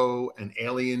Halo and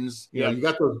Aliens. You know, you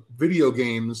got those video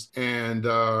games, and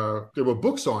there were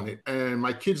books on it. And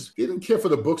my kids didn't care for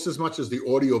the books as much as the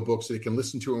audio books that they can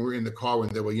listen to when we were in the car when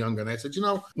they were younger. And I said,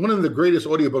 one of the greatest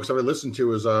audiobooks I ever listened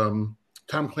to is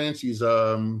Tom Clancy's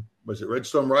was it Red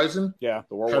Storm Rising? Yeah,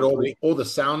 the World had War III. all the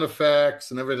sound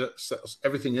effects and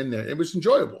everything in there. It was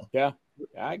enjoyable. Yeah,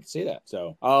 I can see that.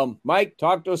 So, Mike,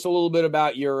 talk to us a little bit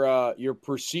about your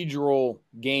procedural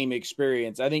game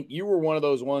experience. I think you were one of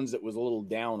those ones that was a little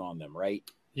down on them, right?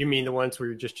 You mean the ones where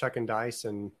you're just chucking dice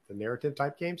and the narrative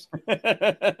type games?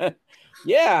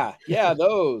 yeah,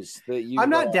 those that you. I'm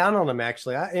not down on them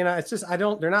actually. It's just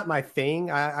they're not my thing.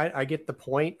 I get the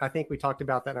point. I think we talked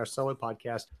about that in our solo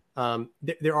podcast.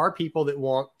 There are people that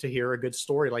want to hear a good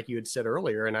story, like you had said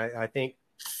earlier, and I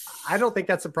don't think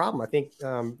that's a problem. I think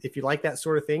if you like that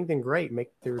sort of thing, then great.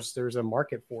 There's a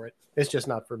market for it. It's just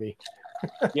not for me.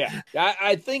 Yeah,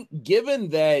 I think given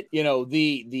that,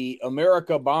 the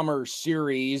America Bomber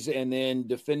series and then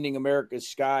Defending America's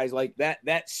Skies, like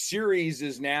that series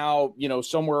is now,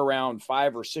 somewhere around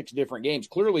 5 or 6 different games.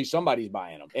 Clearly somebody's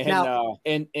buying them.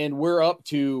 And and we're up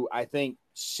to, I think,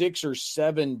 6 or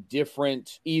 7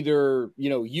 different either,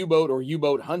 U-boat or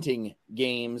U-boat hunting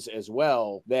games as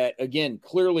well, that again,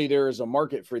 clearly there is a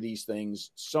market for these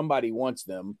things. Somebody wants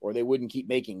them or they wouldn't keep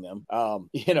making them.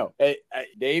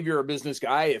 Dave, you're a business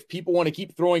guy. If people want to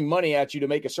keep throwing money at you to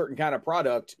make a certain kind of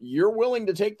product, you're willing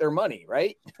to take their money,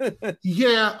 right?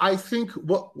 Yeah, I think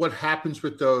what happens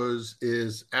with those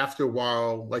is after a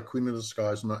while, like Queen of the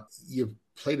Skies, you've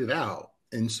played it out.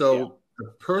 And so the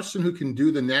person who can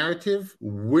do the narrative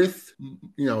with,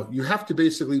 you have to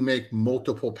basically make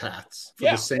multiple paths for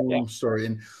the same story.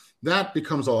 And that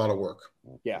becomes a lot of work.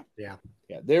 Yeah.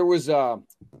 There was a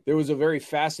very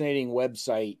fascinating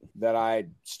website that I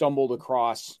stumbled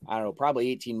across, I don't know, probably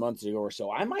 18 months ago or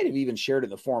so. I might have even shared it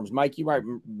in the forums. Mike, you might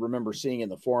remember seeing in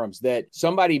the forums that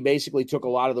somebody basically took a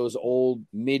lot of those old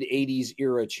mid-'80s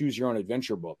era choose your own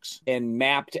adventure books and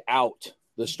mapped out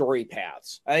the story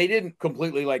paths. They didn't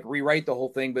completely rewrite the whole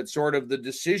thing, but sort of the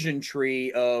decision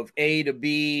tree of A to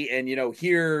B. And,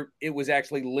 here it was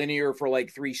actually linear for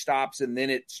 3 stops and then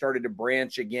it started to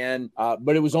branch again.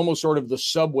 But it was almost sort of the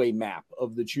subway map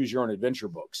of the choose your own adventure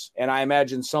books. And I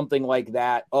imagine something like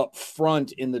that up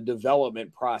front in the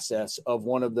development process of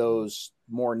one of those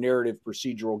more narrative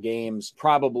procedural games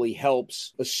probably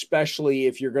helps, especially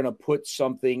if you're going to put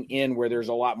something in where there's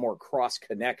a lot more cross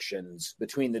connections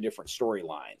between the different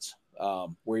storylines.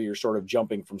 Where you're sort of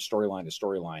jumping from storyline to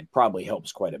storyline probably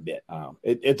helps quite a bit.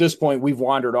 At this point, we've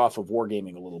wandered off of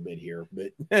wargaming a little bit here,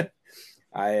 but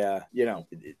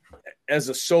as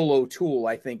a solo tool,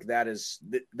 I think that's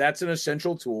an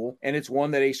essential tool, and it's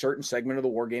one that a certain segment of the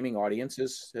wargaming audience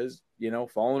has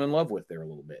fallen in love with there a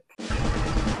little bit.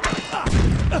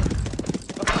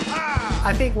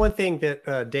 I think one thing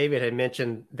that David had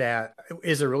mentioned that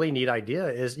is a really neat idea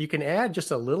is you can add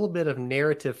just a little bit of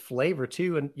narrative flavor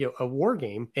to a war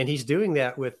game. And he's doing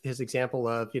that with his example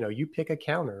of, you pick a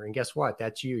counter and guess what?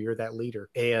 That's you're that leader.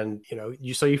 And,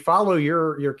 you follow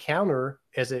your counter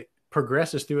as it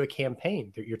progresses through a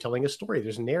campaign. You're telling a story.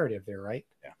 There's a narrative there, right?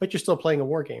 Yeah. But you're still playing a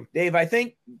war game. Dave, I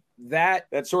think that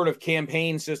sort of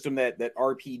campaign system, that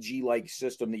RPG-like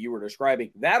system that you were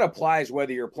describing, that applies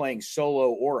whether you're playing solo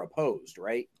or opposed,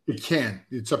 right? It can.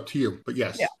 It's up to you, but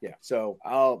yes. Yeah.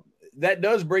 So that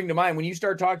does bring to mind, when you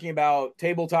start talking about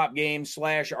tabletop games /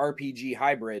 RPG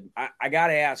hybrid, I got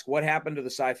to ask, what happened to the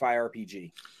sci-fi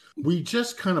RPG? We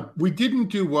just we didn't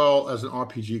do well as an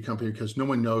RPG company because no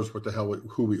one knows what the hell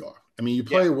who we are. I mean, you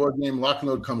play a war game, Lock and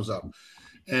Load comes up,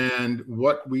 and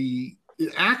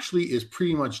it actually is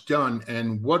pretty much done.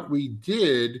 And what we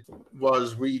did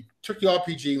was we took the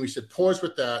RPG and we said, pause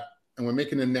with that. And we're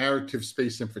making a narrative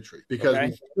space infantry because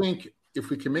we think if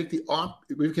we can make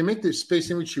the space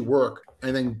infantry work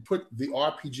and then put the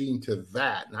RPG into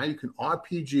that, now you can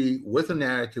RPG with a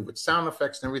narrative, with sound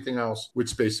effects and everything else with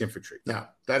space infantry. Now,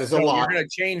 that is a lot. You're going to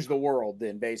change the world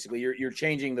then, basically. You're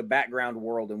changing the background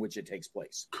world in which it takes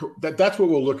place. That's what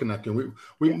we're looking at doing.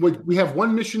 We have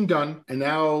one mission done, and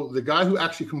now the guy who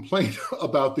actually complained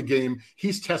about the game,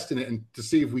 he's testing it and to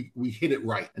see if we hit it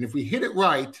right. And if we hit it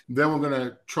right, then we're going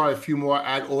to try a few more,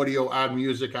 add audio, add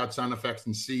music, add sound effects,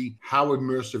 and see how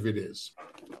immersive it is.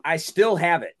 I still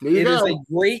have it. It is a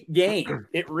great game.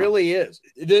 It really is.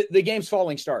 The game's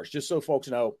Falling Stars, just so folks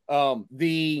know.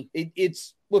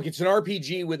 It's an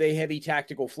RPG with a heavy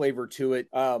tactical flavor to it.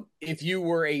 If you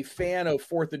were a fan of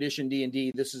 4th edition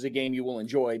D&D, this is a game you will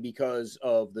enjoy because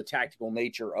of the tactical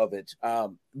nature of it.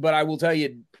 But I will tell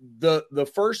you, the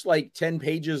first 10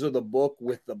 pages of the book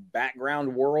with the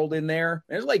background world in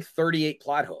there's 38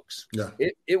 plot hooks. Yeah.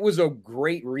 It was a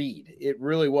great read. It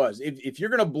really was. If you're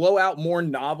going to blow out more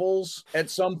novels at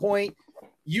some point,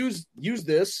 use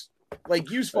this.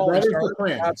 Use Falling Stars,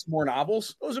 add some more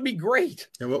novels. Those would be great.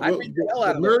 And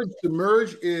the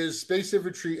merge is Space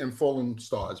Infantry and Falling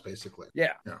Stars, basically.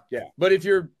 Yeah. But if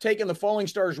you're taking the Falling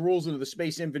Stars rules into the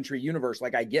Space Infantry universe,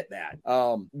 I get that.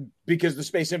 Because the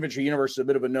Space Infantry universe is a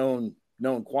bit of a known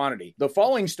quantity. The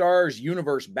Falling Stars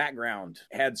universe background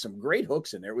had some great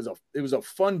hooks in there. It was a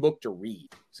fun book to read.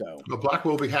 So Black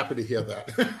will be happy to hear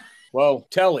that. Well,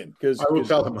 tell him because I will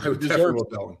tell him. I would definitely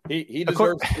tell him. He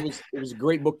deserves it. It was a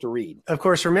great book to read. Of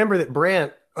course, remember that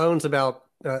Brant owns about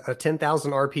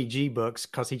 10,000 RPG books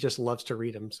because he just loves to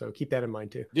read them. So keep that in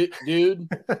mind too, dude.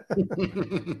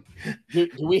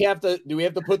 do we have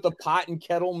to put the pot and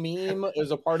kettle meme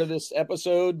as a part of this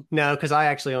episode? No, because I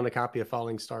actually own a copy of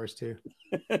Falling Stars too.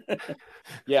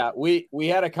 Yeah, we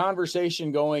had a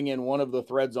conversation going in one of the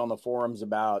threads on the forums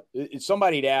about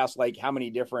somebody had asked how many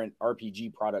different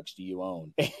RPG products do you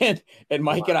own, and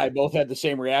Mike and I both had the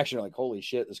same reaction, holy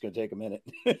shit, this is going to take a minute.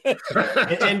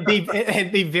 and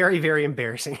be very, very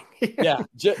embarrassing. Yeah.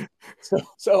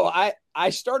 So I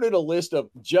started a list of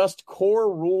just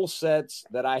core rule sets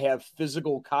that I have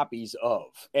physical copies of,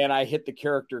 and I hit the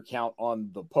character count on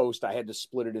the post. I had to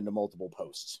split it into multiple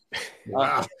posts.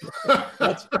 Wow.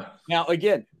 Now,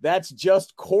 again, that's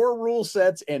just core rule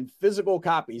sets and physical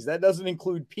copies. That doesn't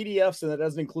include PDFs, and that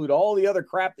doesn't include all the other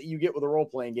crap that you get with a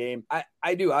role-playing game.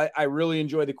 I really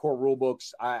enjoy the core rule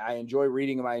books. I enjoy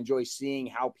reading them. I enjoy seeing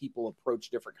how people approach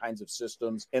different kinds of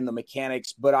systems and the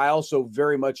mechanics, but I also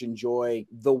very much enjoy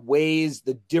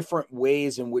the different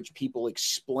ways in which people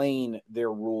explain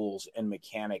their rules and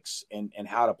mechanics and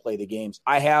how to play the games.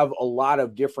 I have a lot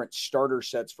of different starter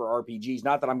sets for RPGs.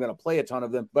 Not that I'm going to play a ton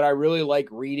of them, but I really like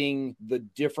reading the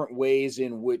different ways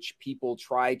in which people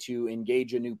try to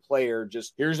engage a new player.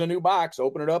 Just here's a new box,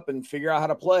 open it up and figure out how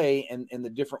to play, and the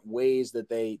different ways that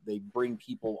they bring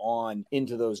people on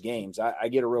into those games. I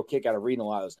get a real kick out of reading a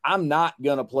lot of those. I'm not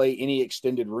going to play any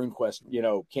extended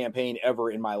RuneQuest, campaign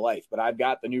ever in my life, but I've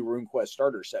got the new RuneQuest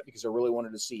starter set because I really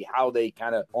wanted to see how they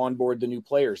kind of onboard the new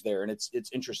players there. And it's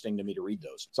interesting to me to read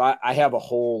those. So I have a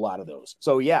whole lot of those.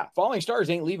 So yeah, Falling Stars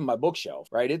ain't leaving my bookshelf,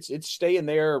 right? It's staying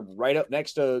there right up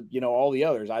next to, all the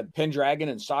others. I Pendragon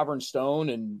and Sovereign Stone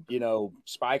and,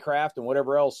 Spycraft and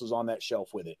whatever else is on that shelf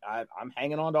with it. I'm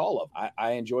hanging on to all of them.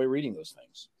 I enjoy reading those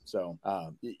things. So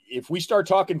if we start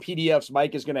talking PDFs,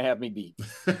 Mike is going to have me beat.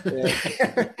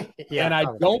 Yeah, and I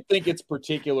don't think it's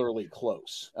particularly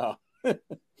close.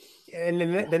 And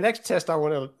the next test I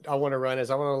want to run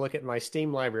is I want to look at my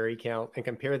Steam library count and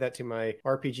compare that to my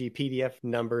RPG PDF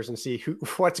numbers and see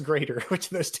what's greater, which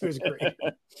of those two is greater.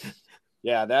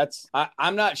 Yeah,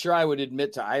 I'm not sure I would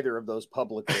admit to either of those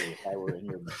publicly if I were in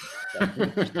your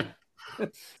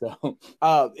So,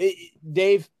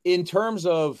 Dave, in terms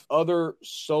of other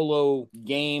solo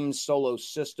games, solo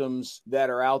systems that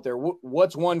are out there,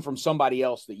 what's one from somebody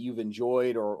else that you've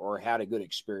enjoyed or had a good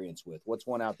experience with? What's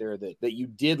one out there that you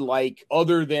did like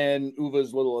other than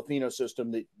Uva's little Athena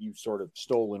system that you sort of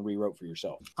stole and rewrote for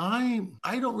yourself? I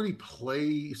don't really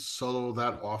play solo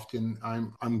that often.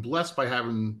 I'm blessed by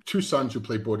having two sons who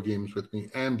play board games with me,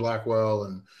 and Blackwell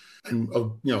and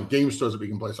game stores that we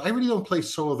can play. So I really don't play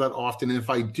solo that often. And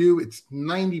if I do, it's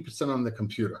 90% on the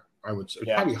computer. I would say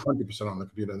probably 100% on the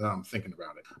computer. Now I'm thinking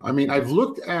about it. I mean, I've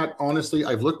looked at Hunters,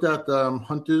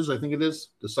 I think it is,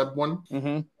 the sub one.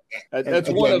 Mm-hmm. That's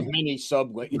one of many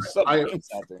sub games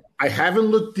out there. I haven't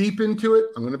looked deep into it.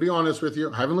 I'm going to be honest with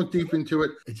you. I haven't looked deep into it.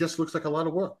 It just looks like a lot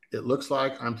of work. It looks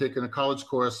like I'm taking a college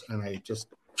course and I just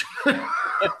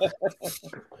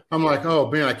I'm like, oh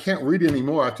man, I can't read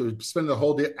anymore. I have to spend the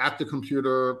whole day at the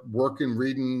computer, working,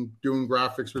 reading, doing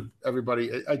graphics with everybody.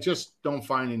 I just don't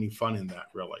find any fun in that,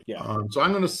 really. Yeah. So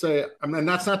I'm going to say, and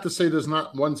that's not to say there's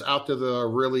not ones out there that are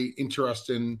really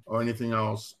interesting or anything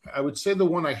else. I would say the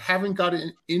one I haven't got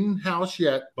in-house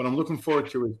yet, but I'm looking forward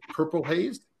to is Purple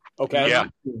Haze. Okay. Yeah.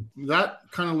 That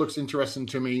kind of looks interesting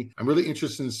to me. I'm really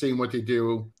interested in seeing what they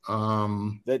do.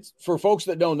 That's for folks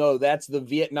that don't know, that's the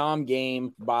Vietnam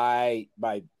game by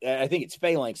I think it's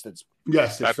Phalanx that's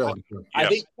Yes, it's Phalanx. Yes. I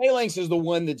think Phalanx is the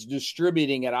one that's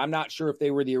distributing it. I'm not sure if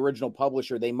they were the original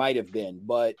publisher. They might have been,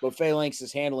 but Phalanx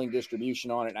is handling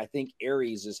distribution on it. And I think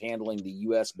Ares is handling the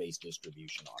U.S. based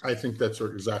distribution on it. I think that's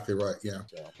exactly right. Yeah.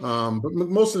 But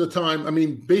most of the time, I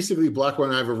mean, basically, Black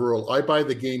One, I have a rule. I buy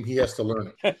the game, he has to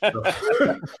learn it.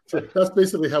 So that's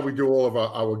basically how we do all of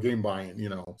our game buying, you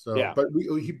know. So, yeah. But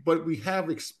we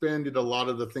have expanded a lot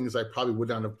of the things I probably would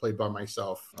not have played by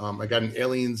myself. I got an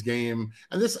Aliens game,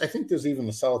 and I think there's even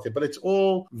the Solitaire, but it's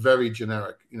all very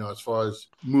generic, you know, as far as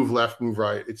move left, move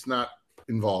right. It's not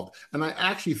involved. And I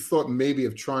actually thought maybe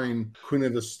of trying Queen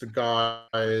of the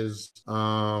Skies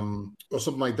or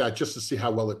something like that just to see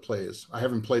how well it plays. I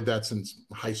haven't played that since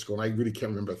high school, and I really can't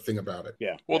remember a thing about it.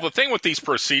 Yeah. Well, the thing with these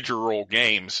procedural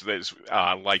games that's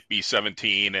like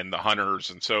B-17 and the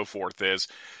Hunters and so forth is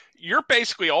you're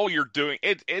basically all you're doing.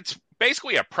 It's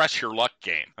basically a press your luck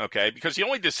game, okay? Because the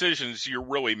only decisions you're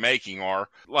really making are,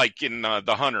 like in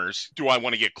the Hunters, do I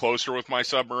want to get closer with my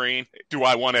submarine? Do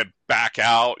I want to back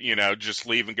out, you know, just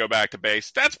leave and go back to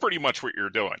base? That's pretty much what you're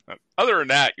doing. Other than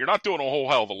that, you're not doing a whole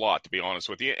hell of a lot, to be honest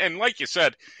with you. And like you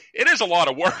said, it is a lot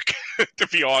of work, to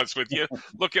be honest with you,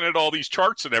 looking at all these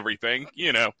charts and everything,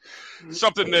 you know,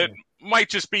 something that might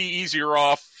just be easier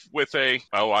off with an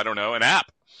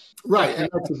app. Right, and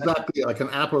that's exactly like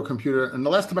an app or a computer. And the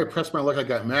last time I pressed my luck, I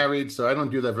got married, so I don't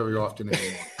do that very often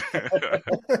anymore.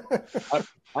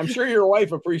 I'm sure your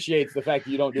wife appreciates the fact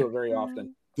that you don't do it very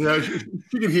often. Yeah,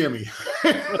 she can hear me.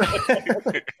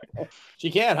 She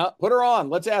can, huh? Put her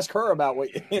on. Let's ask her about what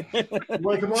you...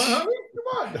 Like, come on, honey,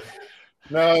 come on.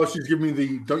 No, she's giving me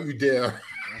the don't you dare.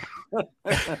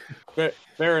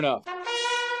 Fair enough.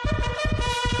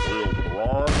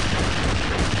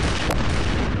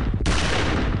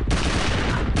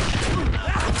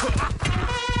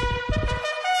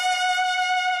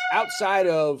 Outside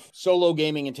of solo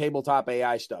gaming and tabletop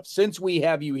AI stuff, since we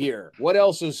have you here, what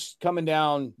else is coming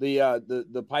down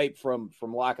the pipe from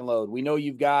Lock and Load? We know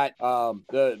you've got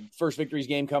the First Victories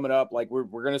game coming up. Like we're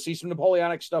going to see some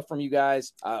Napoleonic stuff from you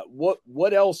guys.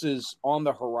 What else is on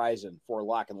the horizon for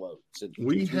Lock and Load? Since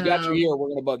we got you here, we're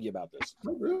going to bug you about this.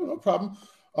 No problem.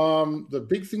 The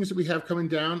big things that we have coming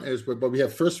down is, but we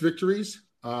have First Victories.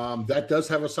 That does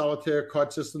have a solitaire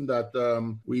card system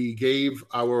that we gave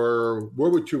our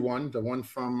World War II one, the one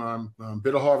from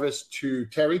Bitter Harvest, to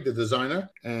Terry, the designer,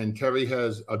 and Terry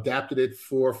has adapted it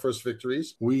for First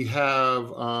Victories. We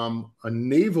have a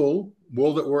naval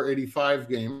World at War 85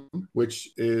 game,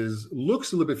 which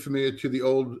looks a little bit familiar to the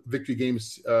old Victory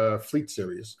Games Fleet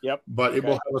series. Yep. But it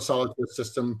will have a solitaire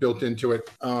system built into it.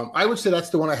 I would say that's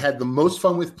the one I had the most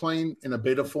fun with playing in a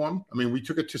beta form. I mean, we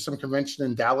took it to some convention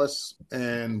in Dallas,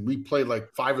 and we played like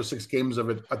 5 or 6 games of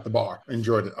it at the bar.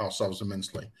 Enjoyed it ourselves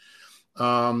immensely.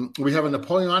 We have a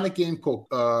Napoleonic game called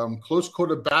Close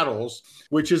Quarter Battles,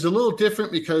 which is a little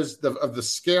different because of the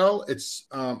scale. It's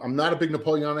I'm not a big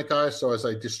Napoleonic guy, so as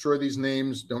I destroy these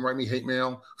names, don't write me hate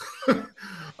mail.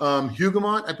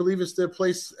 Huguemont, I believe, is their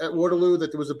place at Waterloo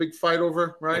that there was a big fight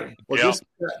over, right? Well,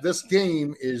 this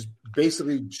game is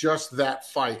basically just that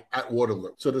fight at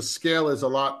Waterloo. So the scale is a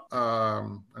lot, I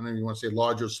don't know if you want to say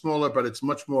larger or smaller, but it's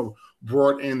much more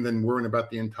brought in than worrying about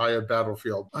the entire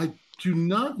battlefield. I do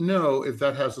not know if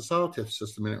that has a solitaire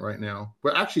system in it right now.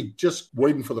 We're actually just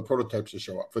waiting for the prototypes to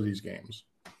show up for these games.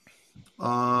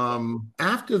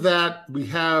 After that, we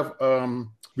have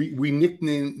we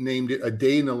nicknamed it A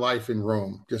Day in the Life in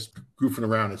Rome, just goofing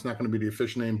around. It's not going to be the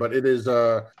official name, but it is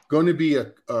going to be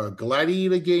a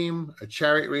gladiator game, a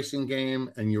chariot racing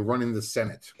game, and you're running the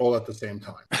Senate all at the same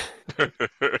time.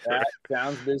 That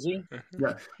sounds busy.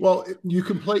 Yeah. Well, you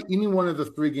can play any one of the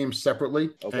 3 games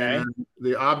separately. Okay. And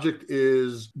the object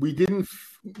is we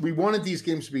wanted these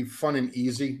games to be fun and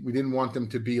easy. We didn't want them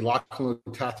to be Lock and Load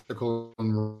tactical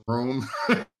in Rome.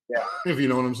 Yeah. If you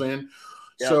know what I'm saying.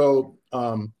 Yeah. So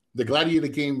the Gladiator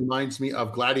game reminds me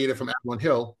of Gladiator from Avalon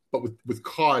Hill, but with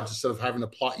cards instead of having to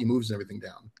plot your moves and everything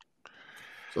down.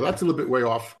 So that's a little bit way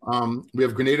off. We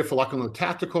have Grenada for Lock and Load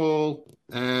Tactical,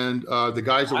 and the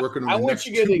guys are working on the next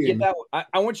 2 games.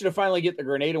 I want you to finally get the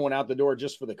Grenada one out the door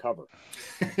just for the cover.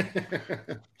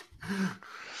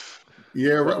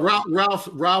 Yeah,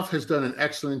 Ralph has done an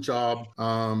excellent job.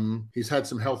 He's had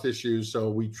some health issues, so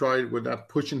we're not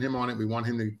pushing him on it. We want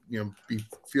him to,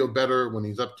 feel better when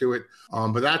he's up to it.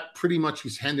 But that pretty much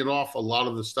he's handed off a lot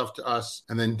of the stuff to us,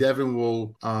 and then Devin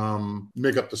will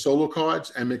make up the solo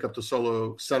cards and make up the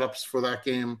solo setups for that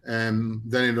game, and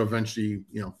then it'll eventually,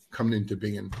 come into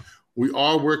being. We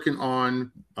are working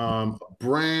on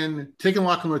taking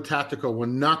Lock'em Tactical. We're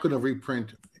not going to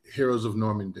reprint Heroes of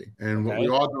Normandy. And what we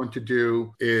are going to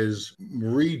do is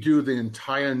redo the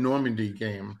entire Normandy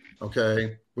game,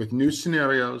 with new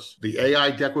scenarios. The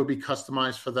AI deck will be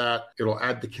customized for that. It'll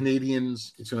add the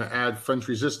Canadians. It's going to add French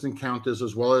resistant counters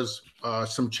as well as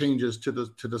some changes to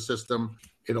the system.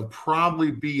 It'll probably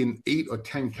be an 8 or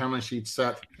 10 counter sheet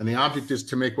set. And the object is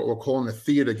to make what we're calling a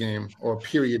theater game or a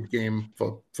period game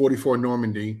for 44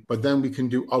 Normandy. But then we can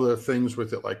do other things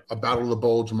with it, like a Battle of the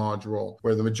Bulge module,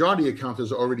 where the majority of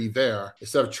counters are already there,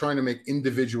 instead of trying to make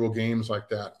individual games like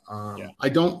that. I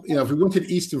don't, if we went to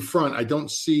the Eastern Front, I don't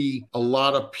see a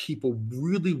lot of people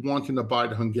really wanting to buy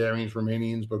the Hungarians,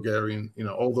 Romanians, Bulgarian,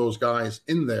 all those guys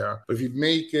in there. But if you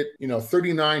make it,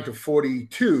 39 to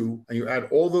 42, and you add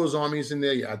all those armies in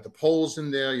there, you add the Poles in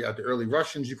there, you add the early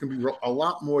Russians, you can be a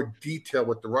lot more detailed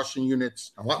with the Russian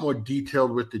units, a lot more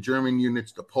detailed with the German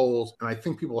units, the Poles, and I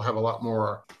think people will have a lot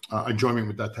more enjoyment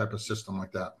with that type of system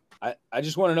like that. I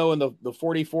just want to know in the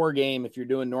 44 game, if you're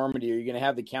doing Normandy, are you going to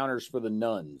have the counters for the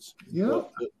nuns? Yeah.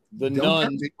 The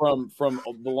nuns from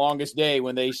The Longest Day,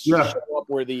 when they show up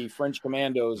where the French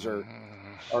commandos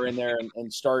are in there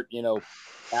and start,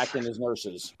 acting as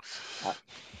nurses.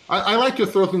 I like to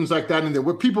throw things like that in there.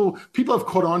 Where people have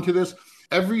caught on to this.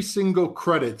 Every single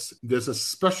credits, there's a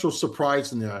special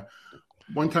surprise in there.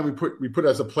 One time we put them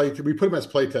as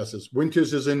play testers.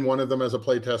 Winters is in one of them as a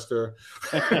play tester,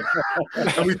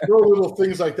 and we throw little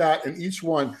things like that in each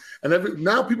one. And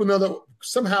now people know that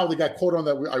somehow they got caught on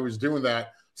that I was doing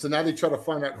that. So now they try to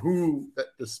find out who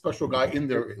the special guy in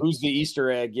there is. Who's the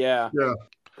Easter egg? Yeah.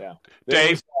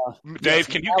 Dave,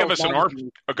 can you give us an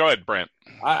arm? Oh, go ahead, Brent.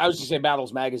 I was going to say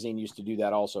Battles Magazine used to do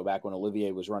that also back when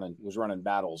Olivier was running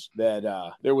Battles.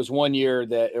 That there was one year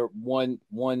that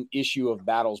one issue of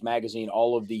Battles Magazine,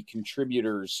 all of the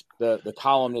contributors, the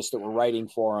columnists that were writing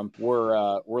for them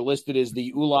were listed as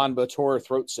the Ulaanbaatar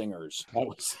throat singers.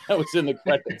 That was in the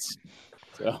credits.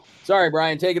 So sorry,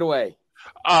 Brian, take it away.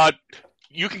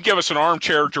 You can give us an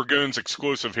Armchair Dragoons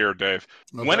exclusive here, Dave.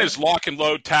 Okay. When is Lock and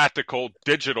Load Tactical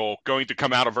Digital going to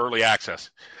come out of early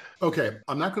access? Okay,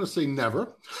 I'm not going to say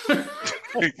never. The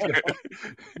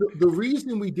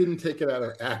reason we didn't take it out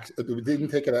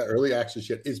early access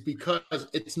yet is because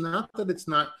it's not that it's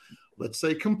not, let's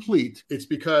say, complete. It's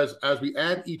because as we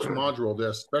add each module, there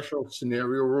are special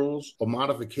scenario rules or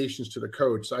modifications to the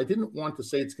code. So I didn't want to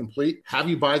say it's complete. Have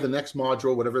you buy the next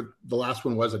module, whatever the last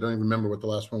one was. I don't even remember what the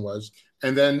last one was.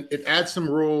 And then it adds some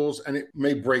rules and it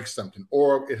may break something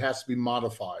or it has to be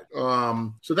modified.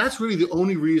 So that's really the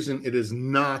only reason it is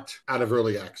not out of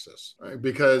early access, right?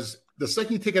 Because the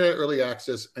second you take it out of early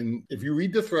access, and if you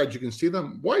read the thread, you can see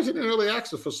them. Why is it in early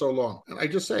access for so long? And I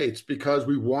just say it's because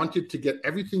we wanted to get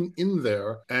everything in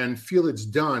there and feel it's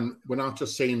done. We're not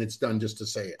just saying it's done just to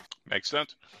say it. Makes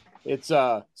sense. It's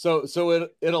so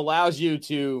it allows you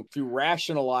to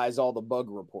rationalize all the bug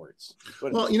reports.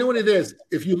 Well, you know what it is.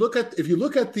 If you look at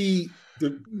the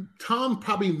Tom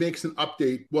probably makes an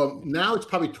update. Well, now it's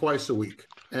probably twice a week.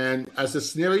 And as the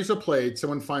scenarios are played,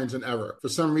 someone finds an error. For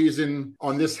some reason,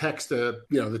 on this hex,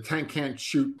 the tank can't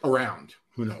shoot around.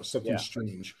 Who knows? Something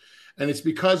strange. And it's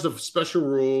because of special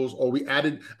rules, or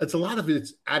it's a lot of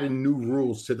it's adding new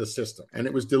rules to the system. And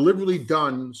it was deliberately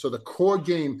done so the core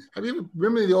game,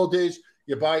 remember the old days?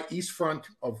 You buy East Front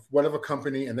of whatever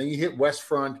company, and then you hit West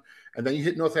Front, and then you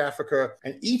hit North Africa,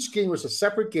 and each game was a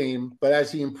separate game. But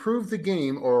as he improved the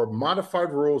game or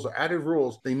modified rules or added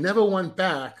rules, they never went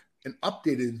back and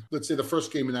updated, let's say, the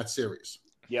first game in that series.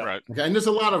 Yeah. Right. Okay. And there's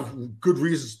a lot of good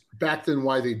reasons back then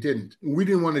why they didn't. We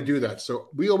didn't want to do that. So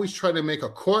we always try to make a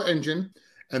core engine,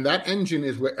 and that engine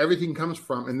is where everything comes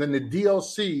from. And then the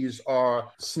DLCs are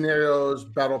scenarios,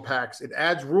 battle packs. It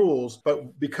adds rules,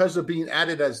 but because of being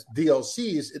added as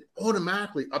DLCs, it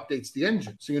automatically updates the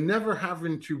engine. So you're never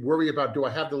having to worry about, do I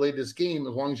have the latest game,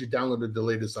 as long as you downloaded the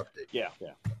latest update. Yeah.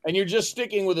 And you're just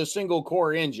sticking with a single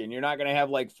core engine. You're not going to have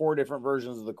like 4 different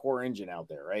versions of the core engine out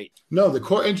there, right? No, the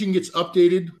core engine gets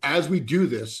updated as we do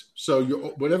this. So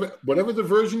whatever the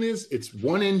version is, it's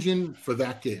one engine for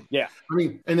that game. Yeah. I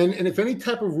mean, and if any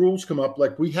type of rules come up,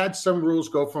 like we had some rules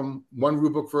go from one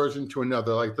rulebook version to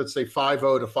another, like let's say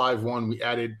 5.0 to 5.1, we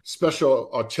added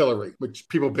special artillery, which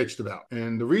people bitched about.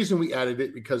 And the reason we added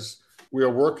it, because we are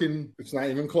working, it's not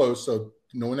even close, so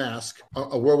no one asked,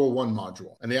 a World War One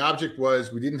module. And the object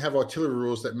was we didn't have artillery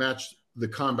rules that matched the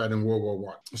combat in World War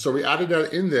One. So we added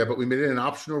that in there, but we made it an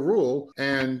optional rule.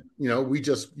 And, you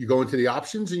go into the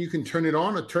options and you can turn it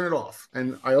on or turn it off.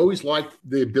 And I always like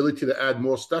the ability to add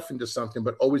more stuff into something,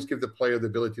 but always give the player the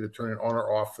ability to turn it on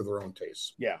or off for their own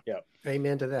taste. Yeah.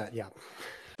 Amen to that. Yeah.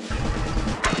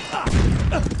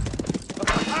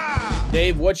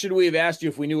 Dave, what should we have asked you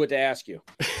if we knew what to ask you?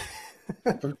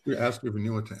 We asked you if we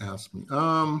knew what to ask me.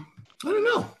 I don't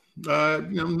know.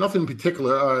 Nothing in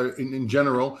particular in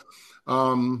general.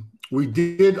 We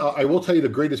did. I will tell you the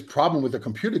greatest problem with the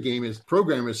computer game is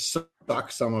programmers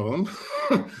suck, some of them,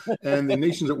 and the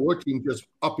Nations at War team just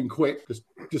up and quit, just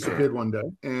disappeared one day,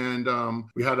 and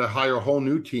we had to hire a whole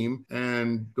new team.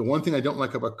 And the one thing I don't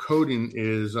like about coding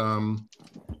is like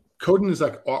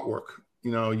artwork.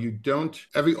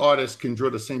 Every artist can draw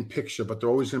the same picture, but they're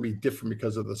always going to be different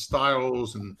because of the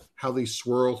styles and how they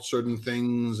swirl certain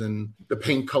things and the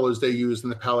paint colors they use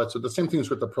in the palette. So the same thing is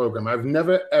with the program. I've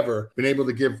never, ever been able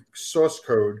to give source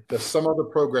code to some other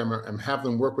programmer and have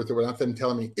them work with it without them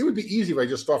telling me it would be easy if I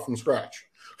just start from scratch.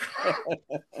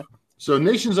 So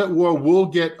Nations at War will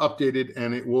get updated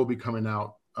and it will be coming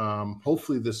out.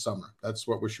 Hopefully this summer. That's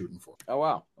what we're shooting for. Oh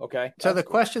wow. Okay. So the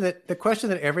question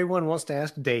that everyone wants to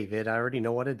ask David, I already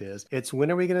know what it is. It's when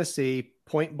are we going to see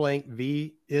Point Blank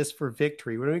V is for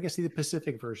Victory? When are we going to see the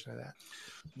Pacific version of that?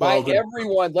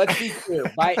 Everyone, let's be clear.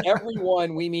 By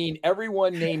everyone, we mean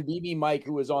everyone named BB Mike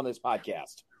who is on this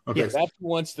podcast. Okay. Yes, that's who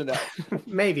wants to know.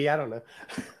 Maybe, I don't know.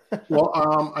 Well,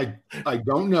 I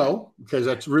don't know because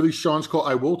that's really Sean's call.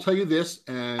 I will tell you this,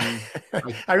 and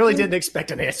I really didn't expect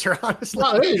an answer, honestly.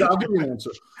 Well, hey, I'll give you an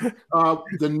answer.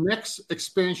 The next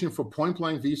expansion for Point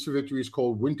Blank V for Victory is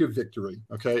called Winter Victory.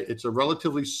 Okay, it's a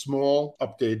relatively small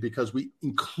update because we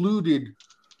included,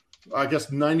 I guess,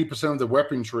 90% of the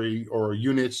weaponry or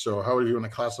units or however you want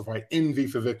to classify it in V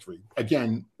for Victory.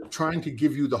 Again, trying to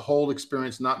give you the whole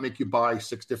experience, not make you buy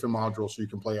 6 different modules so you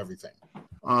can play everything.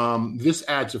 This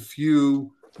adds a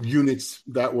few units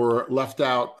that were left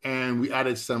out, and we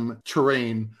added some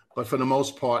terrain. But for the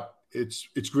most part, it's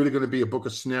really going to be a book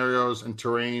of scenarios and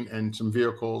terrain and some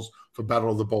vehicles for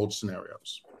Battle of the Bulge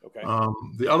scenarios. Okay.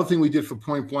 The other thing we did for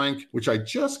Point Blank, which I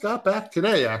just got back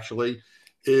today, actually,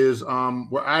 is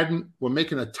we're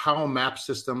making a tile map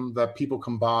system that people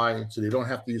can buy so they don't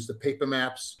have to use the paper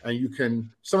maps. And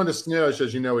some of the scenarios,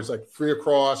 as you know, it's like 3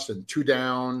 across and 2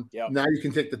 down. Yep. Now you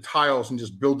can take the tiles and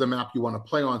just build the map you want to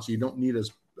play on so you don't need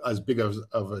as big of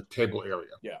a table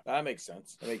area. Yeah, that makes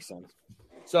sense.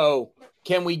 So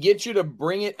can we get you to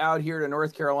bring it out here to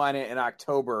North Carolina in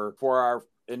October for our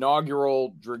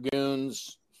inaugural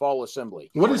Dragoons Fall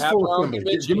Assembly? What is Fall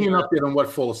Assembly? Give me an update on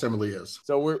what Fall Assembly is.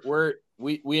 So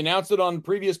we announced it on the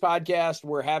previous podcast.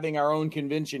 We're having our own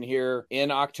convention here in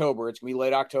October. It's going to be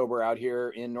late October out here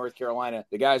in North Carolina.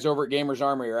 The guys over at Gamers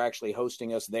Armory are actually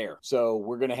hosting us there. So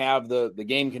we're going to have the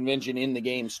game convention in the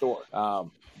game store.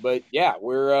 But yeah,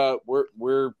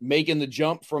 we're making the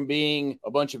jump from being a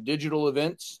bunch of digital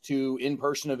events to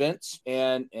in-person events,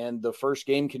 and the first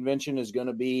game convention is going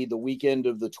to be the weekend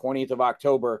of the 20th of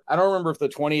October. I don't remember if the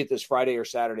 20th is Friday or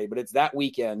Saturday, but it's that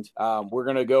weekend. We're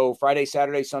going to go Friday,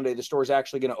 Saturday, Sunday. The store's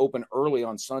actually going to open early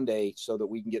on Sunday so that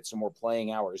we can get some more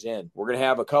playing hours in. We're going to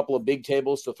have a couple of big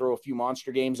tables to throw a few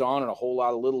monster games on and a whole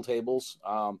lot of little tables.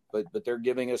 But they're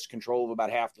giving us control of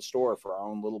about half the store for our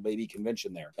own little baby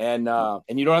convention there. And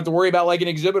you don't have to worry about like an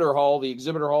exhibitor hall. The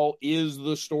exhibitor hall is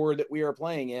the store that we are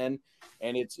playing in,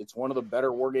 and it's one of the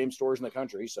better war game stores in the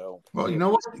country. So, well, you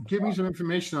know what? Give me some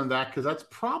information on that because that's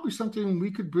probably something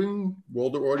we could bring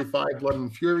World of War 45, Blood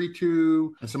and Fury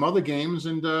to, and some other games,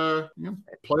 and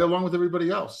play along with everybody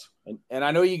else. And I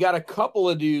know you got a couple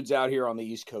of dudes out here on the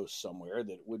East Coast somewhere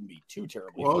that wouldn't be too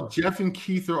terrible. Well, Jeff and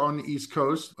Keith are on the East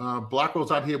Coast.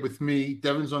 Blackwell's out here with me.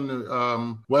 Devin's on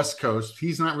the West Coast.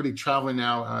 He's not really traveling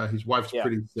now. His wife's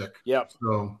pretty sick. Yep.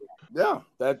 So yeah,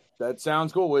 that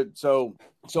sounds cool.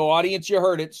 So audience, you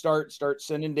heard it. Start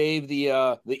sending Dave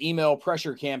the email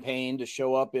pressure campaign to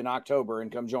show up in October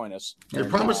and come join us. You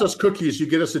promise us cookies. You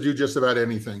get us to do just about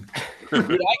anything. Dude, I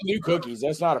can do cookies.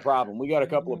 That's not a problem. We got a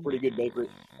couple of pretty good bakeries.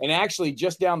 And actually,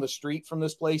 just down the street from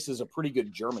this place is a pretty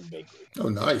good German bakery. Oh,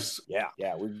 nice. Yeah.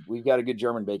 We've got a good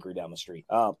German bakery down the street.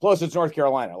 Plus, it's North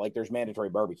Carolina. Like, there's mandatory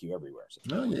barbecue everywhere. So.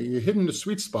 No, you're hitting the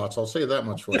sweet spots. I'll say that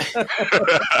much for you.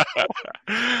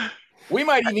 We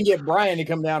might even get Brian to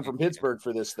come down from Pittsburgh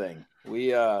for this thing. We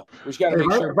just got to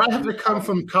make sure. If I have to come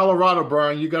from Colorado,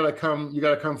 Brian, you gotta come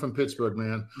from Pittsburgh,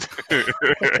 man.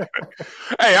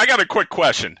 Hey, I got a quick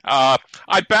question. I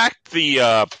backed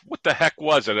the what the heck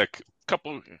was it? I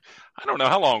don't know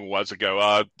how long it was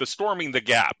ago. The Storming the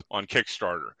Gap on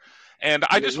Kickstarter. And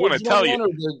I just want to tell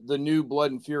you, the new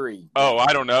Blood and Fury. Oh,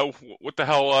 I don't know. What the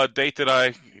hell date did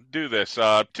I do this?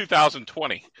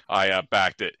 2020. I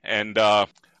backed it, and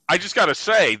I just got to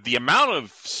say, the amount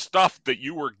of stuff that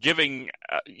you were giving,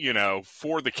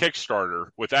 for the Kickstarter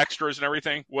with extras and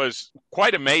everything was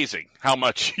quite amazing. How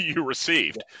much you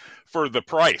received for the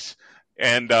price,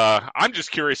 and I'm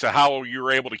just curious of how you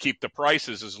were able to keep the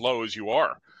prices as low as you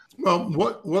are. Well,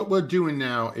 what we're doing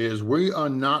now is we are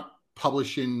not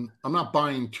publishing. I'm not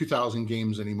buying 2,000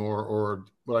 games anymore. Or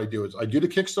what I do is I do the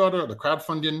Kickstarter, the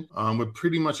crowdfunding. We're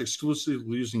pretty much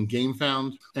exclusively using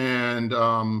GameFound. And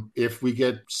if we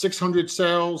get 600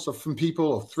 sales from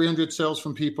people or 300 sales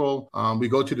from people, we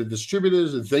go to the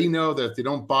distributors. They know that if they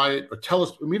don't buy it or tell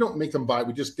us, we don't make them buy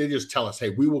it. They just tell us,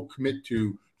 hey, we will commit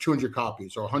to 200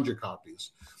 copies or 100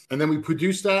 copies. And then we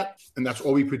produce that, and that's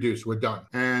all we produce. We're done.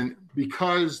 And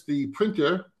because the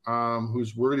printer,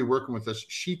 who's already working with us,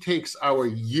 she takes our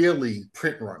yearly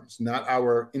print runs, not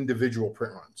our individual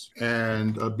print runs.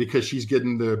 And because she's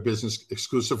getting the business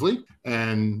exclusively,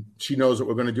 and she knows that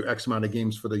we're going to do X amount of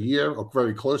games for the year, or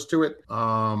very close to it.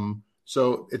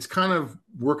 So it's kind of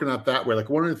working out that way. Like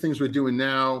one of the things we're doing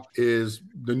now is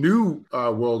the new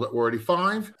World at Warrior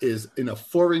 5 is in a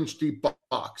 4-inch deep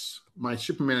box. My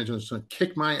shipping manager is going to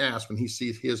kick my ass when he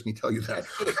hears me tell you that.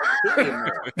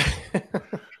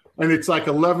 And it's like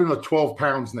 11 or 12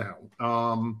 pounds now.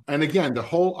 And again, the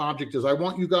whole object is I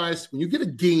want you guys, when you get a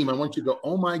game, I want you to go,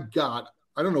 oh my God,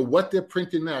 I don't know what they're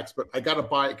printing next, but I got to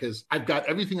buy it because I've got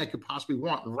everything I could possibly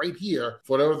want right here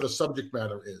for whatever the subject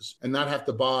matter is, and not have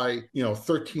to buy,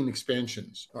 13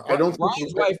 expansions. I don't.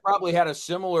 Brian's wife probably had a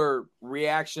similar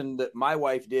reaction that my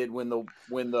wife did when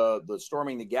the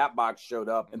Storming the Gap box showed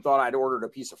up and thought I'd ordered a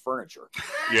piece of furniture.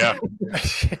 Yeah.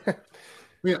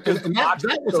 Yeah, and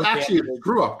that was actually a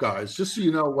screw up, guys. Just so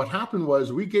you know, what happened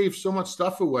was we gave so much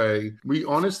stuff away. We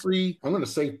honestly, I'm going to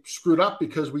say, screwed up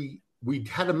because we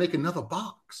had to make another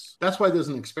box. That's why there's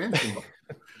an expansion box.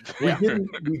 We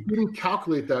didn't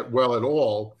calculate that well at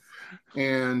all.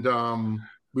 And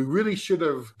we really should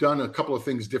have done a couple of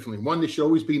things differently. One, they should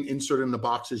always be inserted in the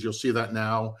boxes. You'll see that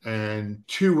now. And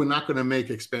two, we're not going to make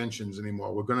expansions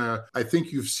anymore. I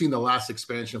think you've seen the last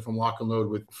expansion from Lock and Load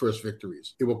with First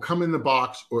Victories. It will come in the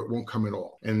box or it won't come at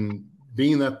all. And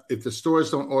being that if the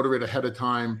stores don't order it ahead of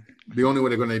time, the only way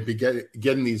they're going to be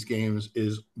getting these games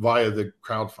is via the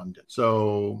crowdfunding.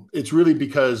 So it's really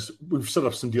because we've set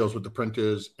up some deals with the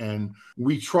printers, and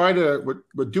we're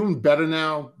doing better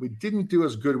now. We didn't do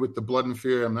as good with the Blood and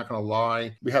Fear. I'm not going to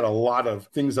lie. We had a lot of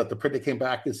things that the printer came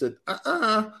back and said, that's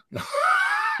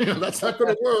not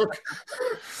going to work.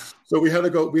 So we had to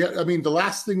go. The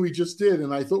last thing we just did,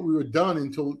 and I thought we were done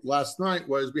until last night,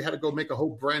 was we had to go make a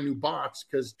whole brand new box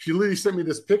because she literally sent me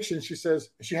this picture and she says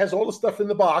she has all the stuff in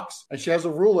the box and she has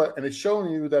a ruler and it's showing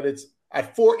you that it's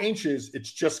at 4 inches,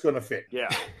 it's just going to fit. Yeah.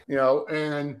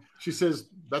 And she saes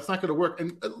that's not going to work.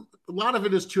 And a lot of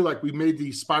it is too, like we made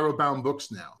these spiral bound books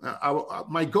now.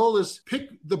 My goal is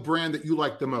pick the brand that you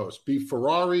like the most, be it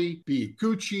Ferrari, be it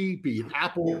Gucci, be it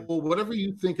Apple, whatever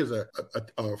you think is a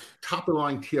top of the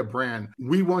line tier brand.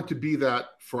 We want to be that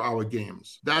for our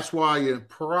games. That's why you're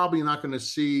probably not going to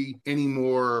see any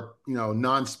more,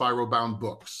 non-spiral bound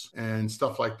books and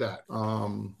stuff like that.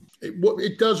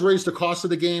 It does raise the cost of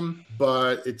the game,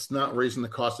 but it's not raising the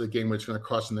cost of the game, which is going to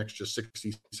cost an extra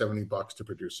 $60, $70 to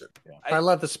produce it. Yeah. I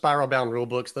love the spiral bound rule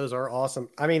books. Those are awesome.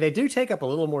 I mean, they do take up a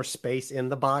little more space in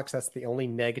the box. That's the only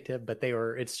negative, but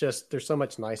they're so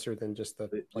much nicer than just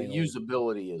the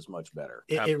usability is much better.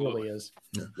 It really is.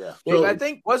 Yeah. So, I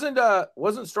think wasn't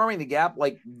Storming the Gap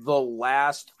like the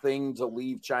last thing to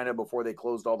leave China before they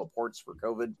closed all the ports for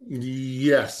COVID?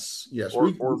 Yes.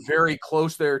 Or very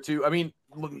close there too. I mean,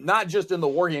 not just in the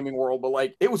wargaming world, but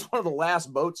like it was one of the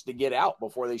last boats to get out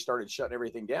before they started shutting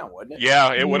everything down, wasn't it?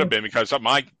 Yeah, it would have been because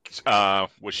mine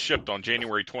was shipped on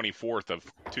January 24th of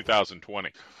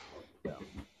 2020. Yeah.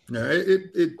 No,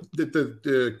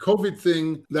 the COVID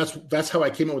thing. That's how I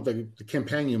came up with the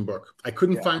companion book. I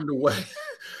couldn't find a way.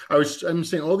 I'm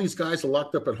saying all these guys are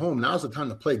locked up at home. Now's the time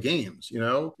to play games.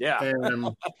 Yeah.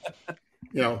 And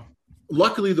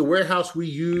luckily the warehouse we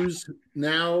use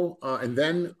now and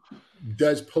then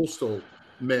does postal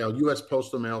mail, U.S.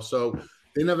 postal mail. So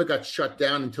they never got shut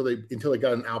down until they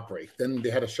got an outbreak. Then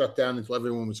they had to shut down until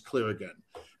everyone was clear again.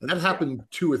 And that happened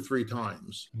 2 or 3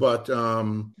 times. But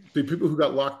the people who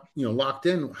got locked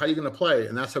in, how are you going to play?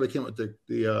 And that's how we came up with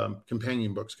the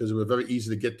companion books, because it was very easy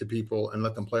to get to people and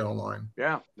let them play online.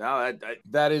 Yeah, no,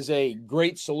 that is a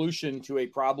great solution to a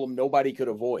problem nobody could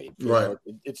avoid. Right.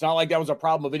 It's not like that was a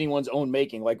problem of anyone's own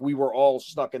making. Like, we were all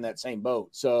stuck in that same boat.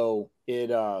 So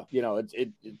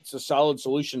it's a solid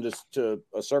solution to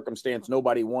a circumstance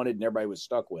nobody wanted and everybody was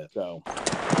stuck with. So.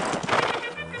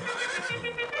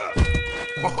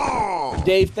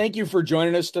 Dave, thank you for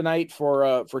joining us tonight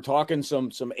for talking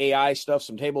some AI stuff,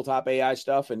 some tabletop AI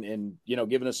stuff, and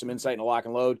giving us some insight into Lock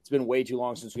and Load. It's been way too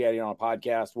long since we had you on a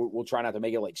podcast. We'll try not to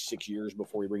make it like 6 years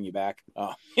before we bring you back.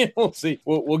 We'll see.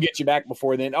 We'll get you back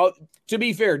before then. To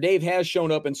be fair, Dave has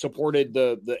shown up and supported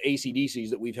the ACDCs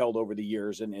that we've held over the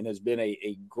years, and has been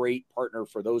a great partner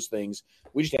for those things.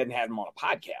 We just hadn't had him on a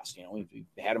podcast. We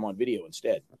had him on video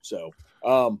instead. So,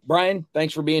 Brian,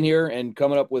 thanks for being here and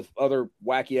coming up with other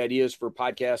wacky ideas for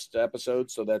podcast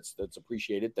episodes. So that's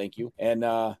appreciated. Thank you. And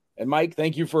Mike,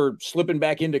 thank you for slipping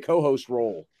back into co-host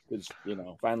role. Because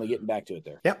finally getting back to it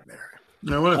there. Yep.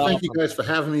 And I want to thank you guys for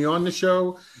having me on the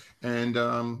show. And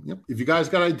if you guys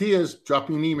got ideas, drop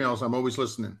me an emails. I'm always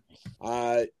listening.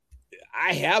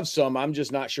 I have some. I'm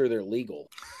just not sure they're legal.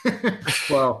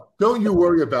 Well, don't you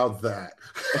worry about that.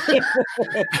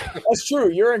 That's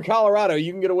true. You're in Colorado.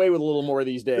 You can get away with a little more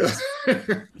these days.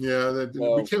 Yeah,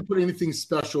 we can't put anything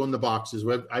special in the boxes.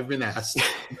 I've been asked.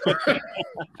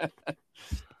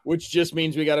 Which just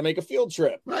means we got to make a field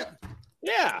trip. Right.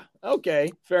 Yeah. Okay.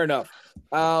 Fair enough.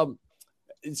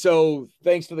 So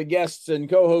thanks to the guests and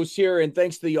co-hosts here, and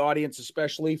thanks to the audience,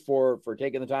 especially for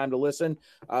taking the time to listen.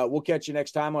 We'll catch you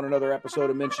next time on another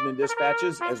episode of Mentioned in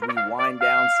Dispatches as we wind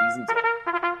down season 10.